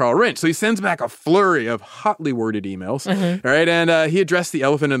well with Carl Wrench. So he sends back a flurry of hotly worded emails. Right. And he addressed the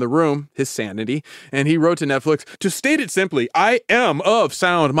elephant in the room, his sanity. And he wrote to Netflix, to state it simply, I am of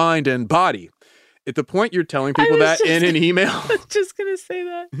sound mind and body. At the point you're telling people that in an email. I was just going to say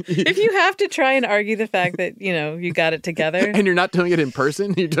that. If you have to try and argue the fact that, you got it together. And you're not doing it in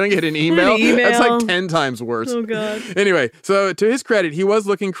person, you're doing it in email. That's like 10 times worse. Oh, God. Anyway, so to his credit, he was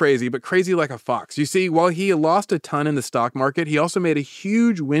looking crazy, but crazy like a fox. You see, while he lost a ton in the stock market, he also made a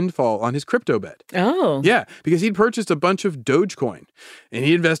huge windfall on his crypto bet. Oh. Yeah, because he'd purchased a bunch of Dogecoin, and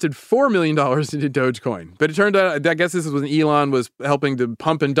he invested $4 million into Dogecoin. But it turned out, I guess this is when Elon was helping to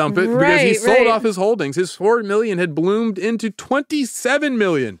pump and dump it, because he sold off his holdings. His $4 million had bloomed into $27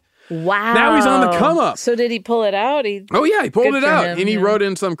 million. Wow. Now he's on the come up. So did he pull it out? He pulled it out. And he wrote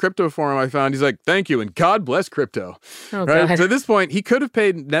in some crypto forum I found, he's like, thank you, and God bless crypto. Oh, right? God. So at this point, he could have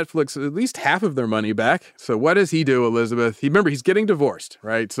paid Netflix at least half of their money back. So what does he do, Elizabeth? Remember, he's getting divorced,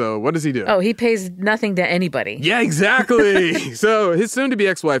 right? So what does he do? Oh, he pays nothing to anybody. Yeah, exactly. So his soon-to-be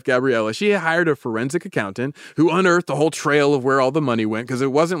ex-wife, Gabriella, she hired a forensic accountant who unearthed the whole trail of where all the money went, because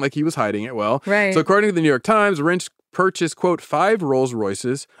it wasn't like he was hiding it well. Right. So according to the New York Times, Wrench purchased, quote, 5 Rolls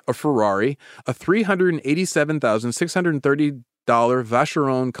Royces, a Ferrari, a $387,630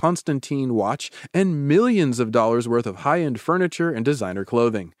 Vacheron Constantin watch, and millions of dollars worth of high-end furniture and designer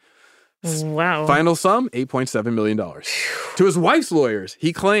clothing. Wow. Final sum, $8.7 million. To his wife's lawyers,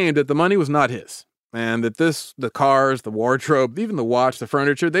 he claimed that the money was not his. and that the cars, the wardrobe, even the watch, the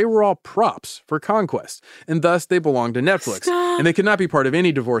furniture, they were all props for conquest, and thus they belonged to Netflix, and they could not be part of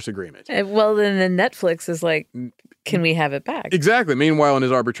any divorce agreement. Well, then Netflix is like, can we have it back? Exactly. Meanwhile, in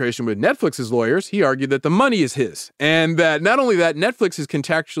his arbitration with Netflix's lawyers, he argued that the money is his, and that not only that, Netflix is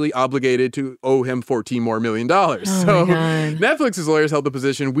contractually obligated to owe him $14 million. So Netflix's lawyers held the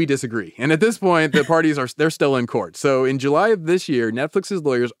position, we disagree. And at this point, the parties they're still in court. So in July of this year, Netflix's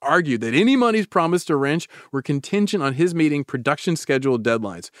lawyers argued that any monies promised to Wrench were contingent on his meeting production schedule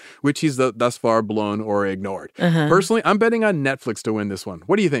deadlines, which he's thus far blown or ignored. Personally, I'm betting on Netflix to win this one.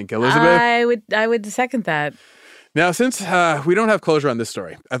 What do you think, Elizabeth? I would second that. Now, since we don't have closure on this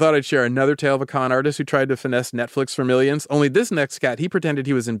story, I thought I'd share another tale of a con artist who tried to finesse Netflix for millions. Only this next cat, he pretended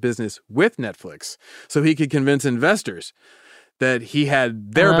he was in business with Netflix so he could convince investors that he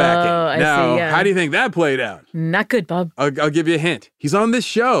had their backing. Now, how do you think that played out? Not good, Bob. I'll give you a hint. He's on this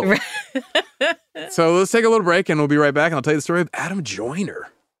show. So let's take a little break, and we'll be right back, and I'll tell you the story of Adam Joyner.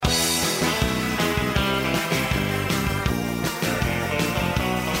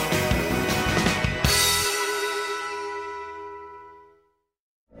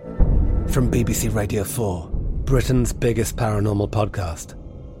 From BBC Radio 4, Britain's biggest paranormal podcast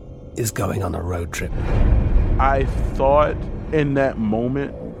is going on a road trip. I thought in that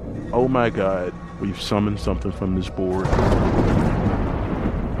moment, oh my God, we've summoned something from this board.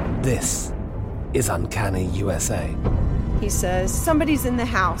 This is Uncanny USA. He says, somebody's in the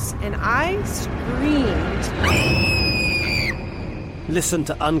house, and I screamed. Listen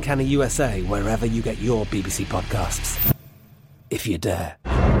to Uncanny USA wherever you get your BBC podcasts, if you dare.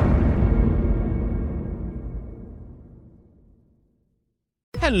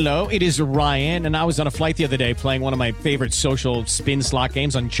 Hello, it is Ryan, and I was on a flight the other day playing one of my favorite social spin slot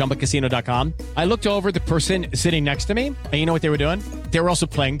games on ChumbaCasino.com. I looked over at the person sitting next to me, and you know what they were doing? They were also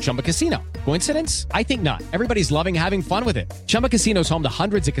playing Chumba Casino. Coincidence? I think not. Everybody's loving having fun with it. Chumba Casino is home to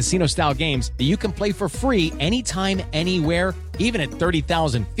hundreds of casino-style games that you can play for free anytime, anywhere, even at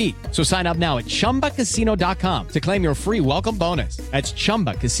 30,000 feet. So sign up now at ChumbaCasino.com to claim your free welcome bonus. That's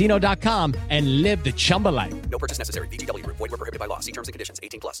ChumbaCasino.com and live the Chumba life. No purchase necessary. VGW. Void where prohibited by law. See terms and conditions.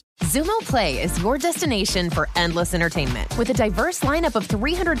 18+. Xumo Play is your destination for endless entertainment. With a diverse lineup of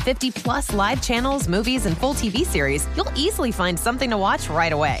 350-plus live channels, movies, and full TV series, you'll easily find something to watch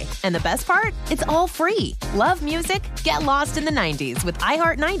right away. And the best part? It's all free. Love music? Get lost in the 90s with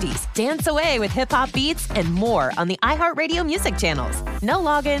iHeart 90s. Dance away with hip-hop beats and more on the iHeartRadio music channels. No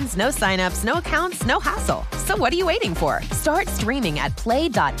logins, no signups, no accounts, no hassle. So what are you waiting for? Start streaming at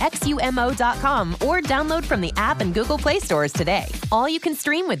play.xumo.com or download from the app and Google Play stores today. All you can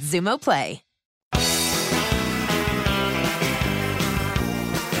stream with Xumo Play.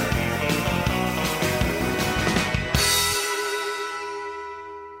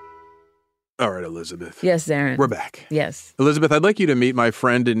 All right, Elizabeth. Yes, Darren. We're back. Yes. Elizabeth, I'd like you to meet my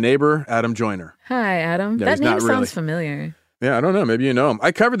friend and neighbor, Adam Joyner. Hi, Adam. Yeah, that name sounds familiar. Yeah, I don't know. Maybe you know him.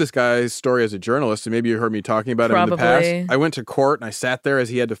 I covered this guy's story as a journalist, and maybe you heard me talking about him in the past. I went to court, and I sat there as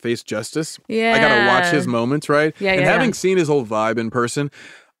he had to face justice. Yeah. I got to watch his moments, right? Yeah, and having seen his whole vibe in person,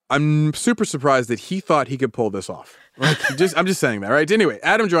 I'm super surprised that he thought he could pull this off. Like, I'm just saying that, right? Anyway,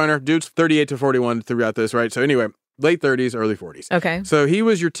 Adam Joyner, dude's 38 to 41 throughout this, right? So anyway, late 30s, early 40s. Okay. So he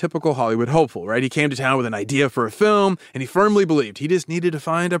was your typical Hollywood hopeful, right? He came to town with an idea for a film, and he firmly believed he just needed to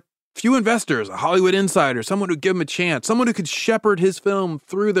find a few investors, a Hollywood insider, someone who'd give him a chance, someone who could shepherd his film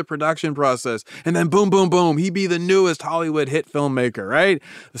through the production process, and then boom, boom, boom, he'd be the newest Hollywood hit filmmaker, right?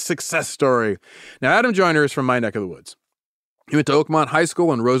 The success story. Now, Adam Joyner is from my neck of the woods. He went to Oakmont High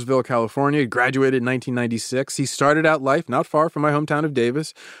School in Roseville, California. He graduated in 1996. He started out life not far from my hometown of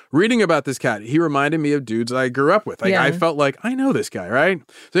Davis. Reading about this cat, he reminded me of dudes I grew up with. I felt like, I know this guy, right?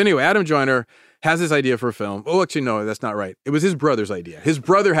 So anyway, Adam Joyner has this idea for a film. Oh, actually, no, that's not right. It was his brother's idea. His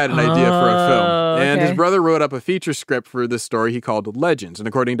brother had an idea for a film. And his brother wrote up a feature script for this story he called Legends. And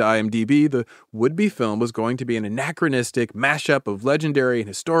according to IMDb, the would-be film was going to be an anachronistic mashup of legendary and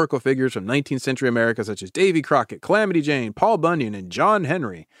historical figures from 19th century America, such as Davy Crockett, Calamity Jane, Paul Bunyan, and John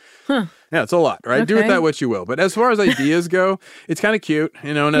Henry. Huh. Yeah, it's a lot, right? Okay. Do with that what you will. But as far as ideas go, it's kind of cute,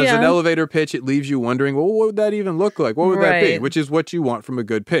 you know, and as an elevator pitch, it leaves you wondering, well, what would that even look like? What would that be? Which is what you want from a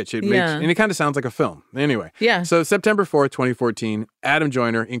good pitch. It makes, and it kind of sounds like a film. Anyway. Yeah. So September 4th, 2014, Adam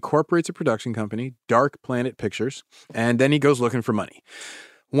Joyner incorporates a production company, Dark Planet Pictures, and then he goes looking for money.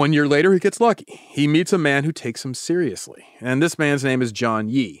 1 year later, he gets lucky. He meets a man who takes him seriously. And this man's name is John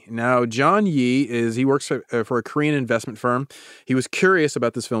Yee. Now, John Yee he works for a Korean investment firm. He was curious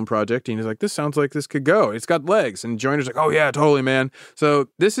about this film project, and he's like, this sounds like this could go. It's got legs. And Joyner's like, oh, yeah, totally, man. So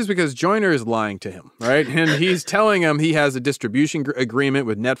this is because Joyner is lying to him, right? And he's telling him he has a distribution agreement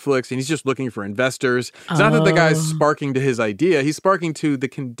with Netflix, and he's just looking for investors. It's not that the guy's sparking to his idea. He's sparking to the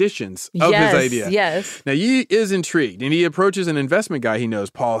conditions of his idea. Yes. Now, Yee is intrigued, and he approaches an investment guy he knows,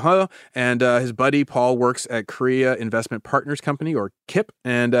 Paul He, and his buddy Paul works at Korea Investment Partners Company, or KIP,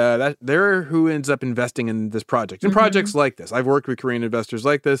 and they're who ends up investing in this project. And projects like this. I've worked with Korean investors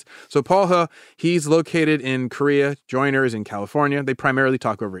like this. So Paul He, he's located in Korea. Joyner is in California. They primarily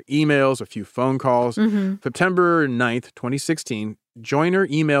talk over emails, a few phone calls. September 9th, 2016, Joyner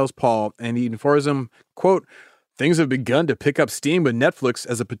emails Paul, and he informs him, quote, things have begun to pick up steam with Netflix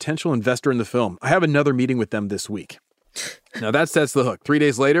as a potential investor in the film. I have another meeting with them this week. Now, that sets the hook. 3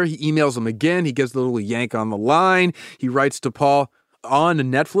 days later, he emails him again. He gives the little yank on the line. He writes to Paul, on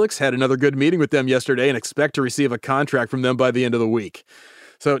Netflix, had another good meeting with them yesterday and expect to receive a contract from them by the end of the week.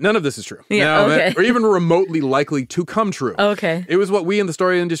 So none of this is true. Or even remotely likely to come true. Okay. It was what we in the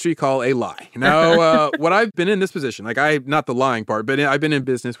story industry call a lie. Now, what I've been in this position, not the lying part, but I've been in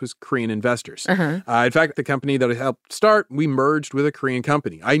business with Korean investors. In fact, the company that I helped start, we merged with a Korean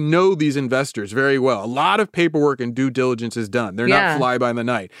company. I know these investors very well. A lot of paperwork and due diligence is done. They're not fly by the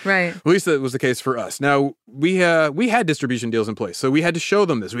night. Right. At least that was the case for us. Now, we had distribution deals in place, so we had to show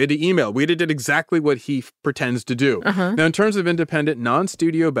them this. We had to email. We did exactly what he pretends to do. Now, in terms of independent,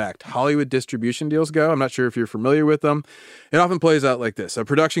 non-studio-backed Hollywood distribution deals go, I'm not sure if you're familiar with them. It often plays out like this. A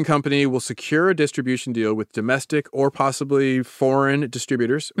production company will secure a distribution deal with domestic or possibly foreign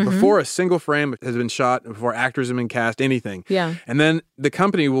distributors before a single frame has been shot, before actors have been cast, anything. Yeah. And then the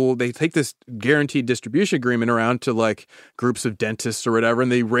company they take this guaranteed distribution agreement around to like groups of dentists or whatever,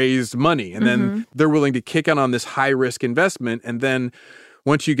 and they raise money. And then they're willing to kick in on this high-risk investment, and then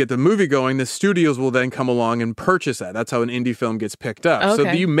once you get the movie going, the studios will then come along and purchase that. That's how an indie film gets picked up. Okay.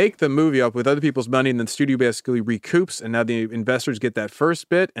 So you make the movie up with other people's money, and then the studio basically recoups, and now the investors get that first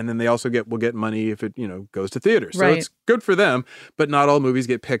bit, and then they also will get money if it goes to theaters. So it's good for them, but not all movies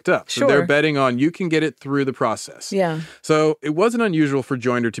get picked up. So they're betting on you can get it through the process. Yeah. So it wasn't unusual for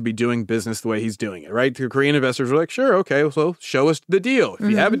Joyner to be doing business the way he's doing it, right? The Korean investors were like, sure, okay, so show us the deal.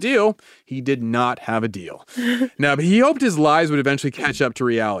 If you have a deal, he did not have a deal. Now, but he hoped his lies would eventually catch up to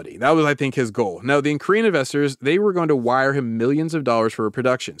reality. That was, I think, his goal. Now, the Korean investors, they were going to wire him millions of dollars for a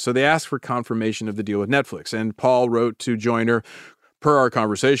production. So they asked for confirmation of the deal with Netflix. And Paul wrote to Joyner, per our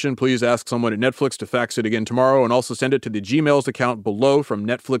conversation, please ask someone at Netflix to fax it again tomorrow and also send it to the Gmail's account below from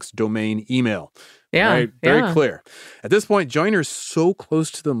Netflix domain email. Yeah. Right? Very clear. At this point, Joyner's so close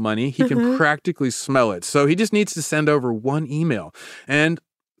to the money, he can practically smell it. So he just needs to send over one email. And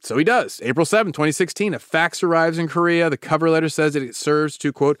so he does. April 7, 2016, a fax arrives in Korea. The cover letter says that it serves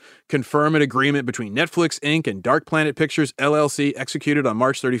to, quote, confirm an agreement between Netflix, Inc. and Dark Planet Pictures, LLC, executed on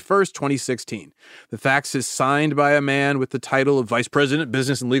March 31st, 2016. The fax is signed by a man with the title of Vice President,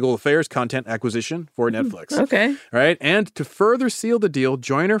 Business and Legal Affairs, Content Acquisition for Netflix. Okay. Right? And to further seal the deal,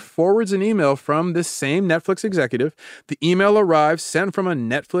 Joyner forwards an email from this same Netflix executive. The email arrives sent from a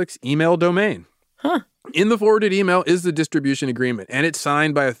Netflix email domain. In the forwarded email is the distribution agreement, and it's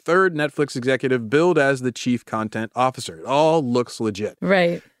signed by a third Netflix executive billed as the chief content officer. It all looks legit.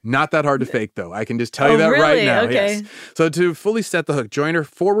 Right. Not that hard to fake, though. I can just tell you that right now. Okay. Yes. So to fully set the hook, Joyner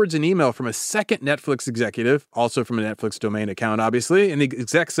forwards an email from a second Netflix executive, also from a Netflix domain account, obviously, and the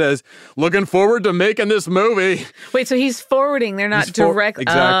exec says, looking forward to making this movie. Wait, so he's forwarding. They're not direct.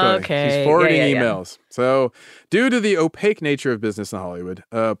 Exactly. Okay. He's forwarding emails. So due to the opaque nature of business in Hollywood,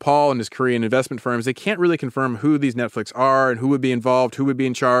 Paul and his Korean investment firms, they can't really confirm who these Netflix are and who would be involved, who would be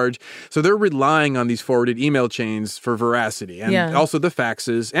in charge. So they're relying on these forwarded email chains for veracity and also the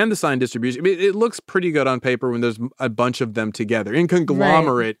faxes and the signed distribution. I mean, it looks pretty good on paper when there's a bunch of them together. In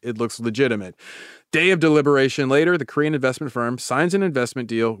conglomerate, it looks legitimate. Day of deliberation later, the Korean investment firm signs an investment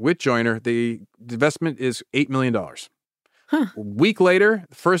deal with Joyner. The investment is $8 million. A week later,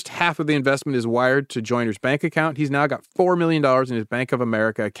 the first half of the investment is wired to Joyner's bank account. He's now got $4 million in his Bank of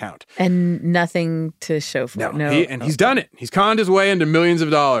America account. And nothing to show for it. He's done it. He's conned his way into millions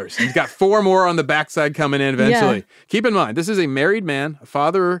of dollars. He's got 4 more on the backside coming in eventually. Yeah. Keep in mind, this is a married man, a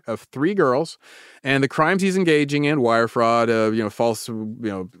father of 3 girls. And the crimes he's engaging in, wire fraud, false,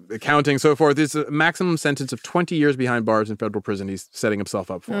 accounting, so forth, is a maximum sentence of 20 years behind bars in federal prison he's setting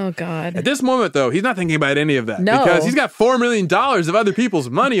himself up for. Oh, God. At this moment, though, he's not thinking about any of that. No. Because he's got $4 million of other people's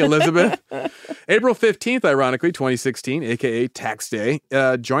money, Elizabeth. April 15th, ironically, 2016, a.k.a. tax day,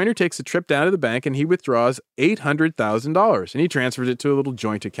 Joyner takes a trip down to the bank and he withdraws $800,000. And he transfers it to a little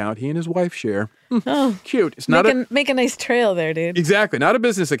joint account he and his wife share. Oh, cute. It's not make a nice trail there, dude. Exactly. Not a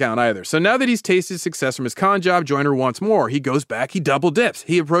business account either. So now that he's tasted success from his con job, Joyner wants more. He goes back. He double dips.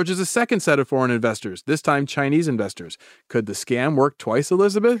 He approaches a second set of foreign investors, this time Chinese investors. Could the scam work twice,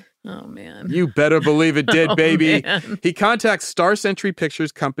 Elizabeth? Oh, man. You better believe it did, baby. Man. He contacts Star Century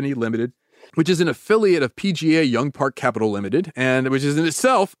Pictures Company Limited, which is an affiliate of PGA Young Park Capital Limited, and which is in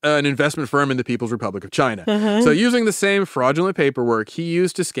itself an investment firm in the People's Republic of China. So using the same fraudulent paperwork he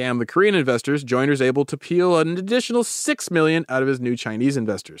used to scam the Korean investors, Joyner's able to peel an additional $6 million out of his new Chinese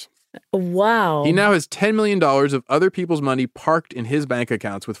investors. Wow. He now has $10 million of other people's money parked in his bank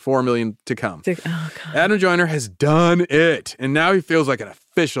accounts with $4 million to come. Oh, God. Adam Joyner has done it, and now he feels like an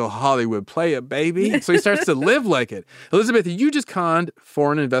official Hollywood player, baby. So he starts to live like it. Elizabeth, you just conned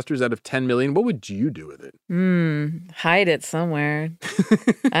foreign investors out of $10 million. What would you do with it? Hide it somewhere.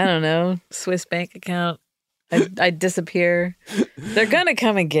 I don't know. Swiss bank account. I'd disappear. They're going to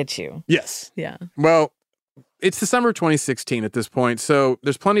come and get you. Yes. Yeah. Well, it's the summer of 2016 at this point, so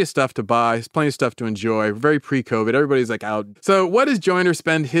there's plenty of stuff to buy, there's plenty of stuff to enjoy. Very pre-COVID, everybody's like out. So what does Joyner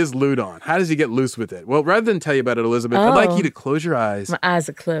spend his loot on? How does he get loose with it? Well, rather than tell you about it, Elizabeth, I'd like you to close your eyes. My eyes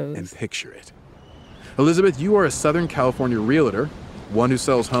are closed. And picture it. Elizabeth, you are a Southern California realtor, one who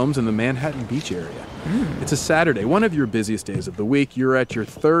sells homes in the Manhattan Beach area. It's a Saturday, one of your busiest days of the week. You're at your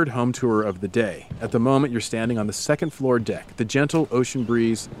third home tour of the day. At the moment, you're standing on the second floor deck. The gentle ocean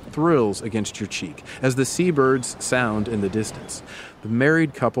breeze thrills against your cheek as the seabirds sound in the distance. The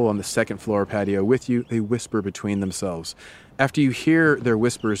married couple on the second floor patio with you, they whisper between themselves. After you hear their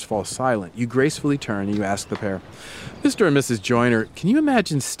whispers fall silent, you gracefully turn and you ask the pair, Mr. and Mrs. Joyner, can you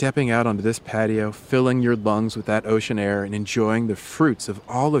imagine stepping out onto this patio, filling your lungs with that ocean air and enjoying the fruits of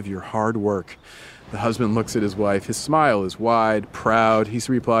all of your hard work? The husband looks at his wife. His smile is wide, proud. He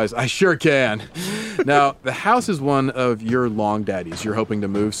replies, I sure can. Now, the house is one of your long daddies. You're hoping to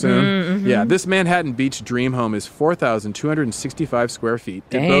move soon? Yeah, this Manhattan Beach dream home is 4,265 square feet.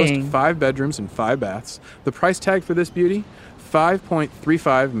 Dang. It boasts 5 bedrooms and 5 baths. The price tag for this beauty?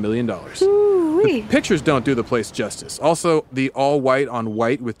 $5.35 million. The pictures don't do the place justice. Also, the all-white on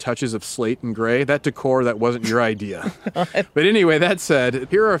white with touches of slate and gray, that decor, that wasn't your idea. But anyway, that said,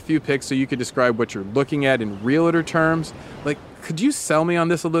 here are a few pics so you could describe what you're looking at in realtor terms. Like, could you sell me on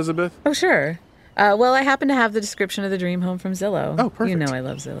this, Elizabeth? Oh, sure. Well, I happen to have the description of the dream home from Zillow. Oh, perfect. You know I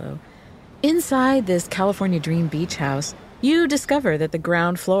love Zillow. Inside this California Dream Beach house, you discover that the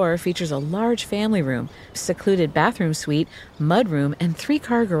ground floor features a large family room, secluded bathroom suite, mudroom, and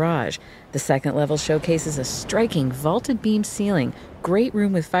 3-car garage. The second level showcases a striking vaulted beam ceiling, great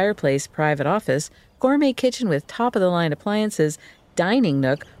room with fireplace, private office, gourmet kitchen with top-of-the-line appliances, dining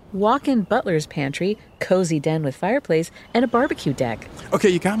nook, walk-in butler's pantry, cozy den with fireplace, and a barbecue deck. Okay,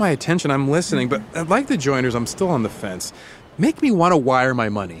 you got my attention. I'm listening, but like the Joyners, I'm still on the fence. Make me want to wire my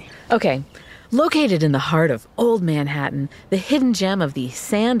money. Okay. Located in the heart of Old Manhattan, the hidden gem of the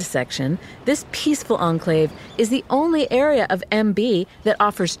Sand section, this peaceful enclave is the only area of MB that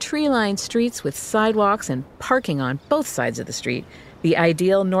offers tree-lined streets with sidewalks and parking on both sides of the street. The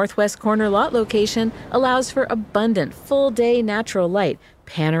ideal northwest corner lot location allows for abundant full-day natural light,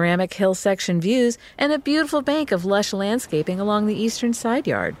 panoramic hill section views, and a beautiful bank of lush landscaping along the eastern side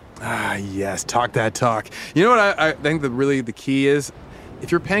yard. Ah, yes, talk that talk. You know what I think the key is? If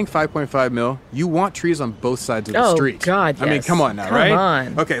you're paying $5.5 million, you want trees on both sides of the street. Oh, God, yes. I mean, come on now, come right? Come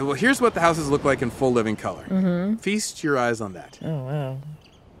on. Okay, well, here's what the houses look like in full living color. Feast your eyes on that. Oh, wow.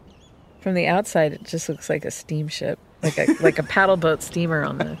 From the outside, it just looks like a steamship, like a paddle boat steamer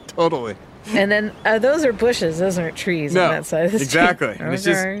on the... Totally. And then those are bushes. Those aren't trees on that side of the street. Exactly. And it's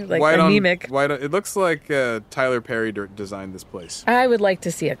just like white anemic. White on, it looks like Tyler Perry designed this place. I would like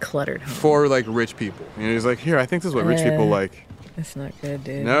to see a cluttered home. For, like, rich people. You know, he's like, here, I think this is what rich people like. That's not good,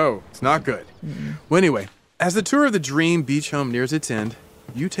 dude. No, it's not good. Well, anyway, as the tour of the Dream Beach home nears its end,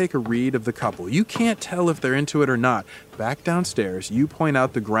 you take a read of the couple. You can't tell if they're into it or not. Back downstairs, you point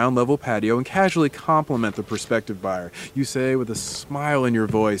out the ground level patio and casually compliment the prospective buyer. You say with a smile in your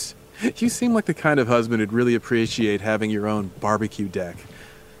voice, you seem like the kind of husband who'd really appreciate having your own barbecue deck.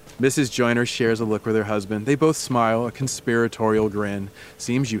 Mrs. Joyner shares a look with her husband. They both smile, a conspiratorial grin.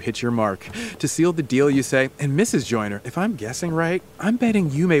 Seems you hit your mark. To seal the deal, you say, and Mrs. Joyner, if I'm guessing right, I'm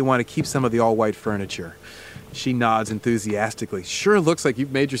betting you may want to keep some of the all-white furniture. She nods enthusiastically. Sure looks like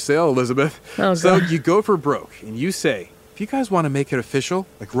you've made your sale, Elizabeth. Oh, so God. you go for broke, and you say, if you guys want to make it official,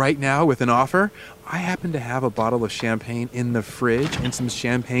 like right now with an offer, I happen to have a bottle of champagne in the fridge and some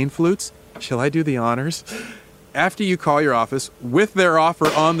champagne flutes. Shall I do the honors? after you call your office with their offer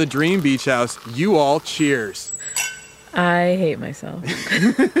on the dream beach house, you all cheers. I hate myself.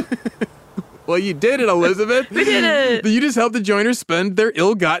 Well, you did it, Elizabeth. We did it. You just helped the Joiners spend their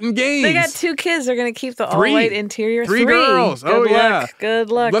ill-gotten gains. They got 2 kids. They're going to keep the all-white interior. 3 girls. Good luck. Yeah.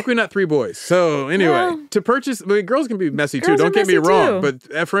 Good luck. Luckily not 3 boys. So anyway, to purchase, girls can be messy too. Don't get me wrong.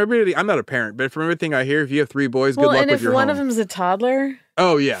 But for everybody, I'm not a parent, but from everything I hear, if you have 3 boys, good luck with your home. And if one of them's a toddler...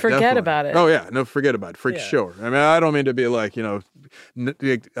 Oh, yeah. Forget definitely. about it. Oh, yeah. No, forget about it. For sure. I mean, I don't mean to be like,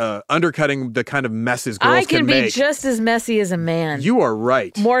 undercutting the kind of messes girls can make. I can be just as messy as a man. You are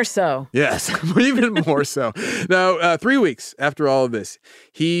right. More so. Yes, even more so. Now, 3 weeks after all of this,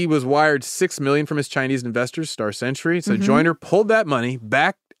 he was wired $6 million from his Chinese investors, Star Century. So Joyner pulled that money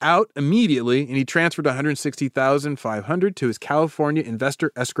back out immediately, and he transferred $160,500 to his California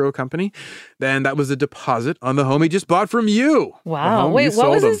investor escrow company. Then that was a deposit on the home he just bought from you. Wow. Wait, what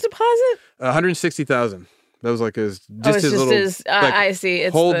was his deposit? $160,000. That was like his I see.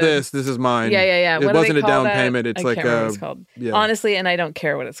 It's this is mine. Yeah. It wasn't a down payment. It's I can't remember what it's called. Yeah. Honestly, and I don't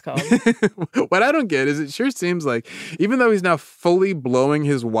care what it's called. What I don't get is it sure seems like even though he's now fully blowing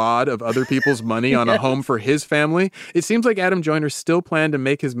his wad of other people's money on a home for his family, it seems like Adam Joyner still planned to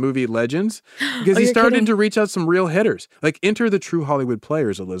make his movie Legends because he's starting to reach out some real hitters. Like enter the true Hollywood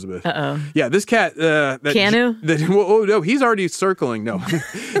players, Elizabeth. Uh-oh. Yeah, this cat Keanu? No, he's already circling. No,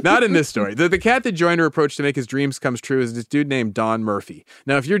 not in this story. The cat that Joyner approached to make his dreams come true is this dude named Don Murphy.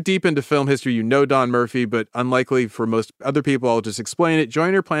 Now, if you're deep into film history, you know Don Murphy, but unlikely for most other people, I'll just explain it.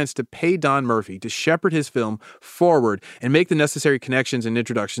 Joyner plans to pay Don Murphy to shepherd his film forward and make the necessary connections and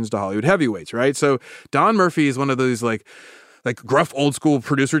introductions to Hollywood heavyweights, right? So Don Murphy is one of those like gruff old school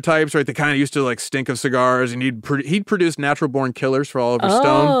producer types, right? They kind of used to like stink of cigars, and he'd produced Natural Born Killers for Oliver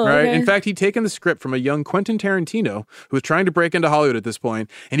Stone, right? Okay. In fact, he'd taken the script from a young Quentin Tarantino who was trying to break into Hollywood at this point,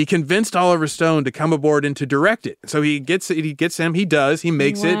 and he convinced Oliver Stone to come aboard and to direct it. So he makes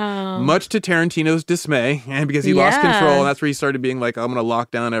it, much to Tarantino's dismay, and because he lost control, and that's where he started being like, I'm going to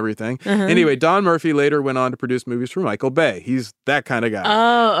lock down everything. Anyway, Don Murphy later went on to produce movies for Michael Bay. He's that kind of guy.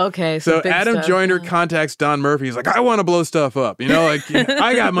 Oh, okay. So Adam Joyner contacts Don Murphy. He's like, I want to blow stuff up.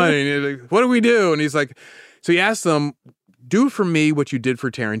 I got money. And he's like, what do we do? And he's like, so he asked them, do for me what you did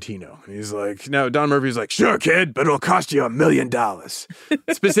for Tarantino. And he's like, no, Don Murphy's like, sure, kid, but it'll cost you $1 million.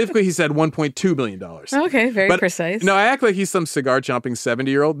 Specifically, he said $1.2 million. Okay, very precise. No, I act like he's some cigar-chomping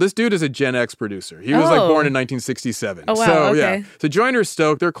 70-year-old. This dude is a Gen X producer. He was born in 1967. Oh, wow, so, okay. Yeah. So Joyner's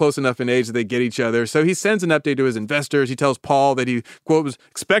stoked. They're close enough in age that they get each other. So he sends an update to his investors. He tells Paul that he, quote, was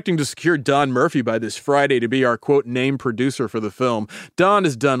expecting to secure Don Murphy by this Friday to be our, quote, name producer for the film. Don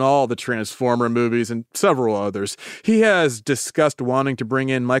has done all the Transformer movies and several others. He has discussed wanting to bring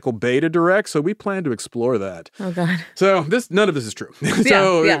in Michael Bay to direct, so we plan to explore that. Oh, God. So none of this is true.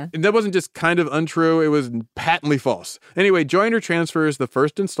 That wasn't just kind of untrue, it was patently false. Anyway, Joyner transfers the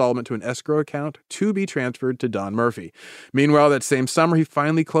first installment to an escrow account to be transferred to Don Murphy. Meanwhile, that same summer, he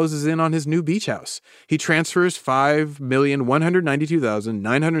finally closes in on his new beach house. He transfers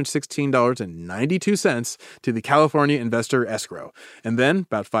 $5,192,916.92 to the California investor escrow. And then,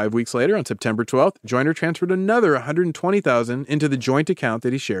 about 5 weeks later, on September 12th, Joyner transferred another $120,000 into the joint account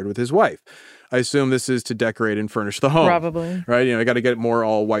that he shared with his wife. I assume this is to decorate and furnish the home. Probably. Right? I got to get more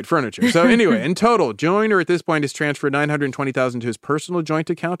all white furniture. So anyway, in total, Joyner at this point has transferred $920,000 to his personal joint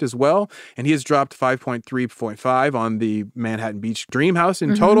account as well. And he has dropped 5.3.5 on the Manhattan Beach Dream House.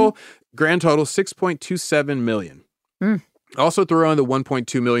 In total, grand total, $6.27 million. Also throw in the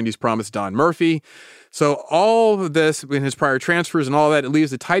 $1.2 million he's promised Don Murphy. So all of this in his prior transfers and all that, it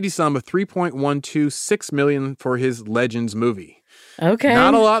leaves a tidy sum of $3.126 million for his Legends movie. Okay.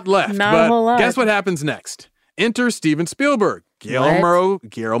 Not a lot left. Not a whole lot. Guess what happens next? Enter Steven Spielberg, Guillermo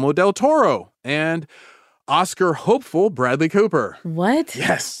del Toro, and Oscar hopeful Bradley Cooper. What?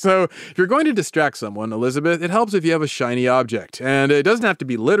 Yes. So if you're going to distract someone, Elizabeth, it helps if you have a shiny object. And it doesn't have to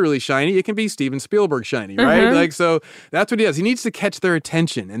be literally shiny. It can be Steven Spielberg shiny, right? So that's what he does. He needs to catch their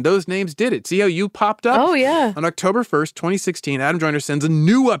attention. And those names did it. See how you popped up? Oh, yeah. On October 1st, 2016, Adam Joyner sends a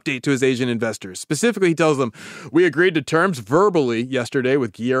new update to his Asian investors. Specifically, he tells them, we agreed to terms verbally yesterday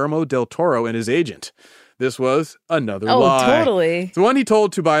with Guillermo del Toro and his agent. This was another lie. Oh, totally. It's the one he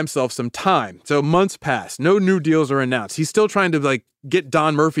told to buy himself some time. So months pass. No new deals are announced. He's still trying to get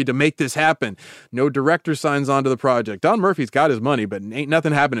Don Murphy to make this happen. No director signs on to the project. Don Murphy's got his money, but ain't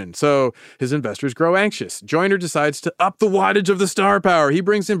nothing happening. So his investors grow anxious. Joyner decides to up the wattage of the star power. He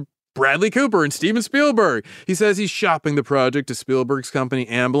brings in Bradley Cooper and Steven Spielberg. He says he's shopping the project to Spielberg's company,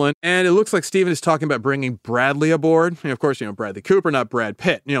 Amblin, and it looks like Steven is talking about bringing Bradley aboard. And of course, Bradley Cooper, not Brad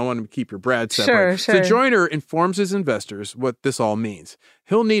Pitt. You don't want to keep your Brad separate. Sure. So Joyner informs his investors what this all means.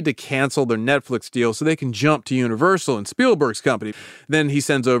 He'll need to cancel their Netflix deal so they can jump to Universal and Spielberg's company. Then he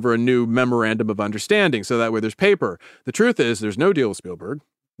sends over a new memorandum of understanding, so that way there's paper. The truth is, there's no deal with Spielberg.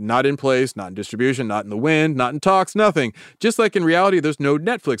 Not in place, not in distribution, not in the wind, not in talks, nothing. Just like in reality, there's no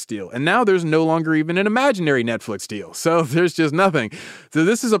Netflix deal. And now there's no longer even an imaginary Netflix deal. So there's just nothing. So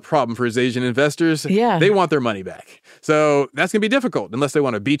this is a problem for his Asian investors. Yeah. They want their money back. So that's going to be difficult unless they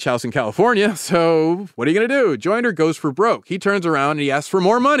want a beach house in California. So what are you going to do? Joyner goes for broke. He turns around and he asks for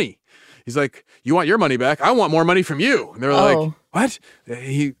more money. He's like, you want your money back? I want more money from you. And they're like, what?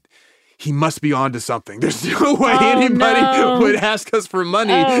 He must be onto something. There's no way anybody would ask us for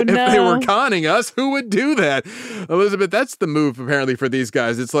money if they were conning us. Who would do that? Elizabeth, that's the move apparently for these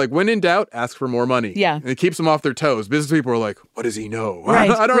guys. It's like, when in doubt, ask for more money. Yeah. And it keeps them off their toes. Business people are like, what does he know? Right,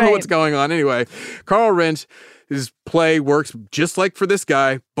 I don't know what's going on. Anyway, Carl Rinsch, his play works just like for this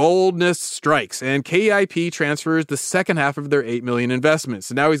guy. Boldness strikes, and KIP transfers the second half of their $8 million investment.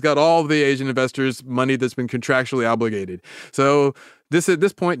 So now he's got all of the Asian investors' money that's been contractually obligated. So at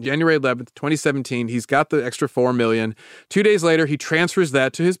this point, January 11th, 2017, he's got the extra $4 million. 2 days later, he transfers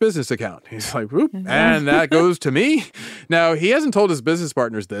that to his business account. He's like, whoop, and that goes to me. Now, he hasn't told his business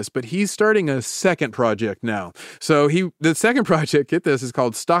partners this, but he's starting a second project now. So the second project, get this, is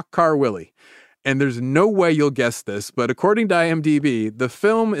called Stock Car Willie. And there's no way you'll guess this, but according to IMDb, the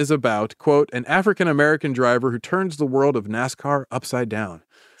film is about, quote, an African-American driver who turns the world of NASCAR upside down.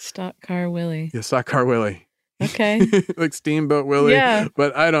 Stock Car Willie. Yeah, Stock Car Willie. Okay. Like Steamboat Willie. Yeah.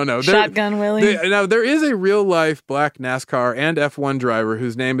 But I don't know. Shotgun Willie. Now, there is a real-life black NASCAR and F1 driver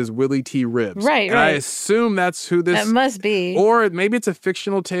whose name is Willie T. Ribbs. Right. I assume that's who this... That must be. Or maybe it's a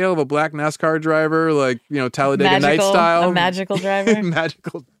fictional tale of a black NASCAR driver, like, Talladega Nights style. A magical driver.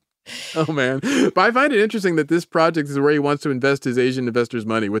 Magical. Oh, man. But I find it interesting that this project is where he wants to invest his Asian investors'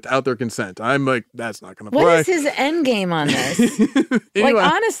 money without their consent. I'm like, that's not going to play. What is his end game on this? Anyway.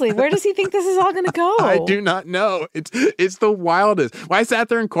 Like, honestly, where does he think this is all going to go? I do not know. It's the wildest. When I sat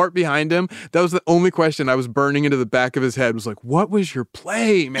there in court behind him, that was the only question I was burning into the back of his head. Was like, what was your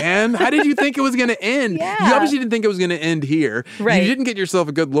play, man? How did you think it was going to end? Yeah. You obviously didn't think it was going to end here. Right. You didn't get yourself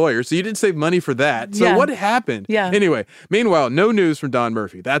a good lawyer, so you didn't save money for that. So what happened? Yeah. Anyway, meanwhile, no news from Don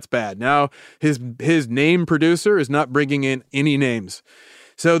Murphy. That's bad. Now, his name producer is not bringing in any names.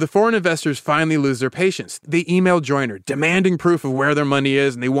 So the foreign investors finally lose their patience. They email Joyner demanding proof of where their money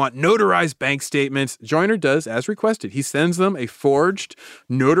is, and they want notarized bank statements. Joyner does as requested. He sends them a forged,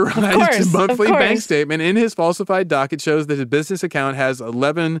 notarized monthly bank statement. In his falsified doc, it shows that his business account has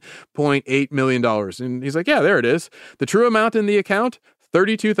 $11.8 million. And he's like, yeah, there it is. The true amount in the account,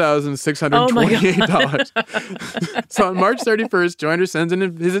 $32,628. So on March 31st, Joyner sends in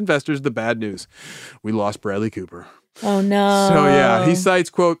his investors the bad news. We lost Bradley Cooper. Oh, no. So, yeah, he cites,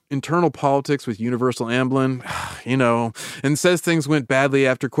 quote, internal politics with Universal Amblin, and says things went badly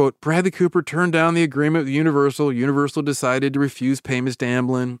after, quote, Bradley Cooper turned down the agreement with Universal. Universal decided to refuse payments to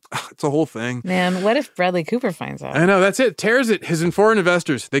Amblin. It's a whole thing. Man, what if Bradley Cooper finds out? I know, that's it. Tears it. His foreign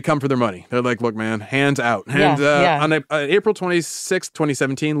investors, they come for their money. They're like, look, man, hands out. And on April 26,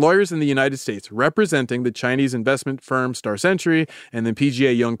 2017, lawyers in the United States representing the Chinese investment firm Star Century and the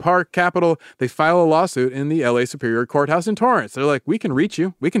PGA Young Park Capital, they file a lawsuit in the LA Superior Courthouse in Torrance. They're like, we can reach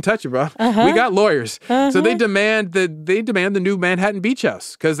you. We can touch you, bro. We got lawyers. So they demand the new Manhattan Beach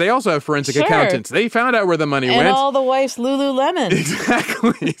House because they also have forensic accountants. They found out where the money went. And all the wife's Lululemon.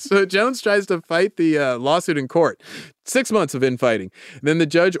 Exactly. So Jones tries to fight the lawsuit in court. 6 months of infighting. Then the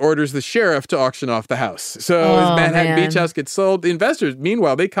judge orders the sheriff to auction off the house. So his Manhattan Beach House gets sold. The investors,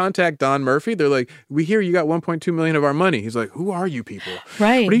 meanwhile, they contact Don Murphy. They're like, we hear you got $1.2 million of our money. He's like, who are you people?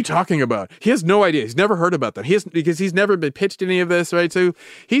 Right. What are you talking about? He has no idea. He's never heard about them. Because he's never been pitched any of this, right? So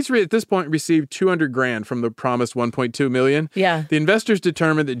he's at this point received $200,000 from the promised $1.2 million. Yeah. The investors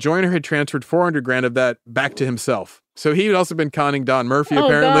determined that Joyner had transferred $400,000 of that back to himself. So he had also been conning Don Murphy,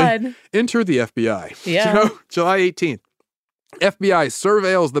 apparently. God. Enter the FBI. Yeah. So, July 18th. FBI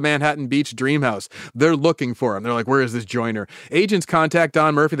surveils the Manhattan Beach Dream House. They're looking for him. They're like, where is this Joyner? Agents contact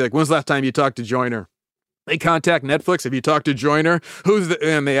Don Murphy. They're like, when's the last time you talked to Joyner? They contact Netflix. Have you talked to Joyner?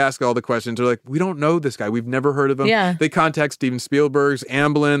 And they ask all the questions. They're like, we don't know this guy. We've never heard of him. Yeah. They contact Steven Spielberg's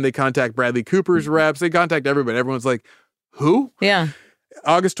Amblin. They contact Bradley Cooper's reps. They contact everybody. Everyone's like, who? Yeah.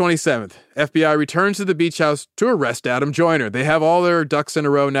 August 27th, FBI returns to the beach house to arrest Adam Joyner. They have all their ducks in a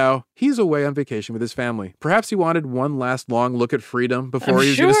row now. he's away on vacation with his family. Perhaps he wanted one last long look at freedom before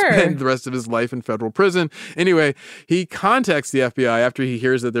he's going to spend the rest of his life in federal prison. Anyway, he contacts the FBI after he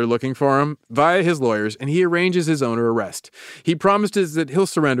hears that they're looking for him via his lawyers, and he arranges his own arrest. He promises that he'll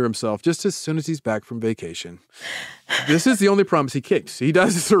surrender himself just as soon as he's back from vacation. This is the only promise he keeps. He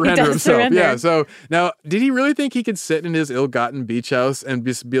does surrender himself. Yeah. So now, did he really think he could sit in his ill-gotten beach house and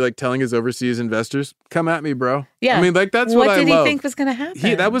be like telling his overseas investors, "Come at me, bro"? Yeah. I mean, like that's what I love. What did he think was going to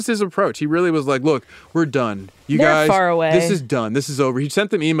happen? That was his approach. He really was like, "Look, we're done. You They're guys, far away. This is done. This is over." He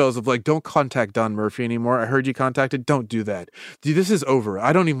sent them emails of like, "Don't contact Don Murphy anymore. I heard you contacted. Don't do that. Dude, this is over.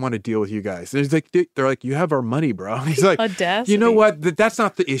 I don't even want to deal with you guys." And they're like, "You have our money, bro." And he's like, Audacity. "You know what? That's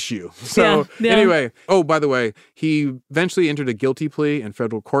not the issue." So anyway, oh, by the way, he eventually entered a guilty plea in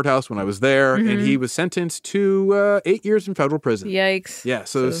federal courthouse when I was there, and he was sentenced to 8 years in federal prison. Yikes. Yeah,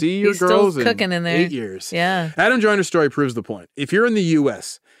 so see your girls cooking in there. 8 years. Yeah. Adam Joyner's story proves the point. If you're in the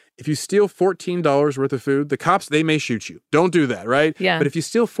U.S., if you steal $14 worth of food, the cops, they may shoot you. Don't do that, right? Yeah. But if you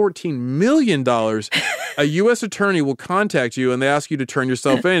steal $14 million, a U.S. attorney will contact you and they ask you to turn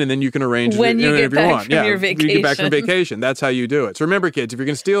yourself in, and then you can arrange when you get back want. from your vacation. You get back from vacation. That's how you do it. So remember, kids, if you're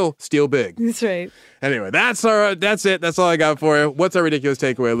going to steal big. That's right. Anyway, that's it. That's all I got for you. What's our ridiculous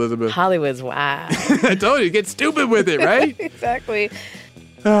takeaway, Elizabeth? Hollywood's wow. I told you, get stupid with it, right? Exactly.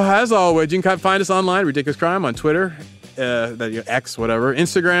 As always, you can find us online, Ridiculous Crime, on Twitter, X, whatever,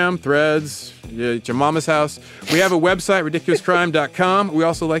 Instagram, Threads, your mama's house. We have a website, ridiculouscrime.com. We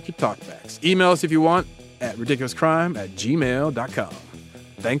also like your talkbacks. Email us if you want at ridiculouscrime@gmail.com.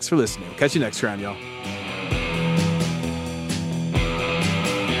 Thanks for listening. Catch you next time, y'all.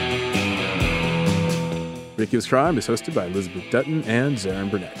 Ridiculous Crime is hosted by Elizabeth Dutton and Zarin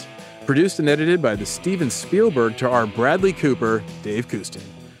Burnett. Produced and edited by the Steven Spielberg to our Bradley Cooper, Dave Kustin.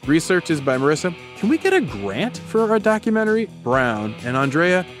 Research is by Marissa. Can we get a grant for our documentary? Brown and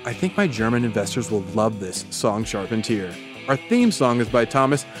Andrea, I think my German investors will love this song sharpened here. Our theme song is by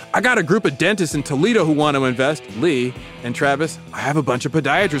Thomas. I got a group of dentists in Toledo who want to invest. Lee and Travis. I have a bunch of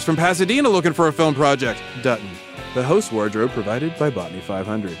podiatrists from Pasadena looking for a film project. Dutton. The host wardrobe provided by Botany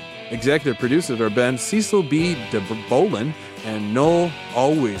 500. Executive producers are Ben Cecil B. DeBolin and Noel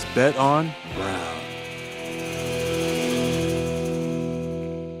Always Bet on Brown.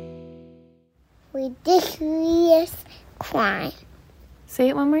 Ridiculous crime. Say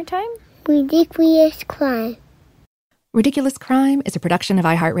it one more time. Ridiculous crime. Ridiculous Crime is a production of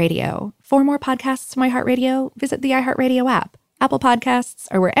iHeartRadio. For more podcasts from iHeartRadio, visit the iHeartRadio app, Apple Podcasts,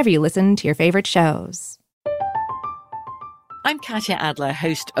 or wherever you listen to your favorite shows. I'm Katya Adler,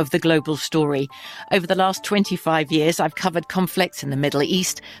 host of The Global Story. Over the last 25 years, I've covered conflicts in the Middle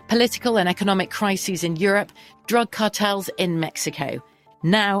East, political and economic crises in Europe, drug cartels in Mexico.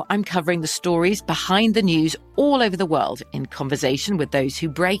 Now I'm covering the stories behind the news all over the world in conversation with those who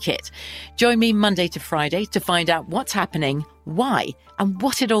break it. Join me Monday to Friday to find out what's happening, why, and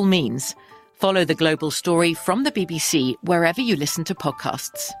what it all means. Follow The Global Story from the BBC wherever you listen to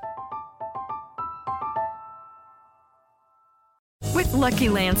podcasts. With Lucky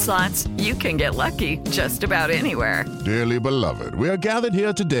Land Slots, you can get lucky just about anywhere. Dearly beloved, we are gathered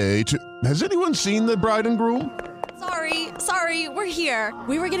here today to... Has anyone seen the bride and groom? Sorry, we're here.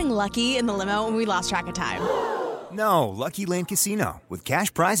 We were getting lucky in the limo and we lost track of time. No, Lucky Land Casino, with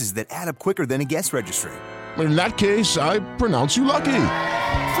cash prizes that add up quicker than a guest registry. In that case, I pronounce you lucky.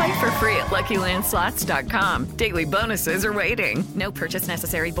 Play for free at LuckyLandSlots.com. Daily bonuses are waiting. No purchase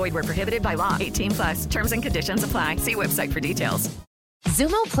necessary. Void where prohibited by law. 18+. Terms and conditions apply. See website for details.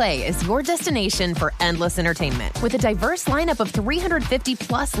 Xumo Play is your destination for endless entertainment. With a diverse lineup of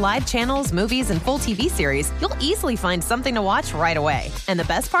 350-plus live channels, movies, and full TV series, you'll easily find something to watch right away. And the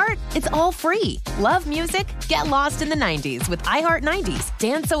best part? It's all free. Love music? Get lost in the 90s with iHeart 90s,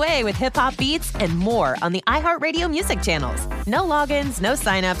 dance away with hip-hop beats, and more on the iHeartRadio music channels. No logins, no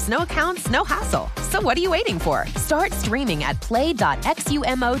signups, no accounts, no hassle. So what are you waiting for? Start streaming at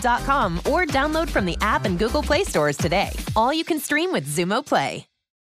play.xumo.com or download from the app and Google Play stores today. All you can stream with Xumo Play.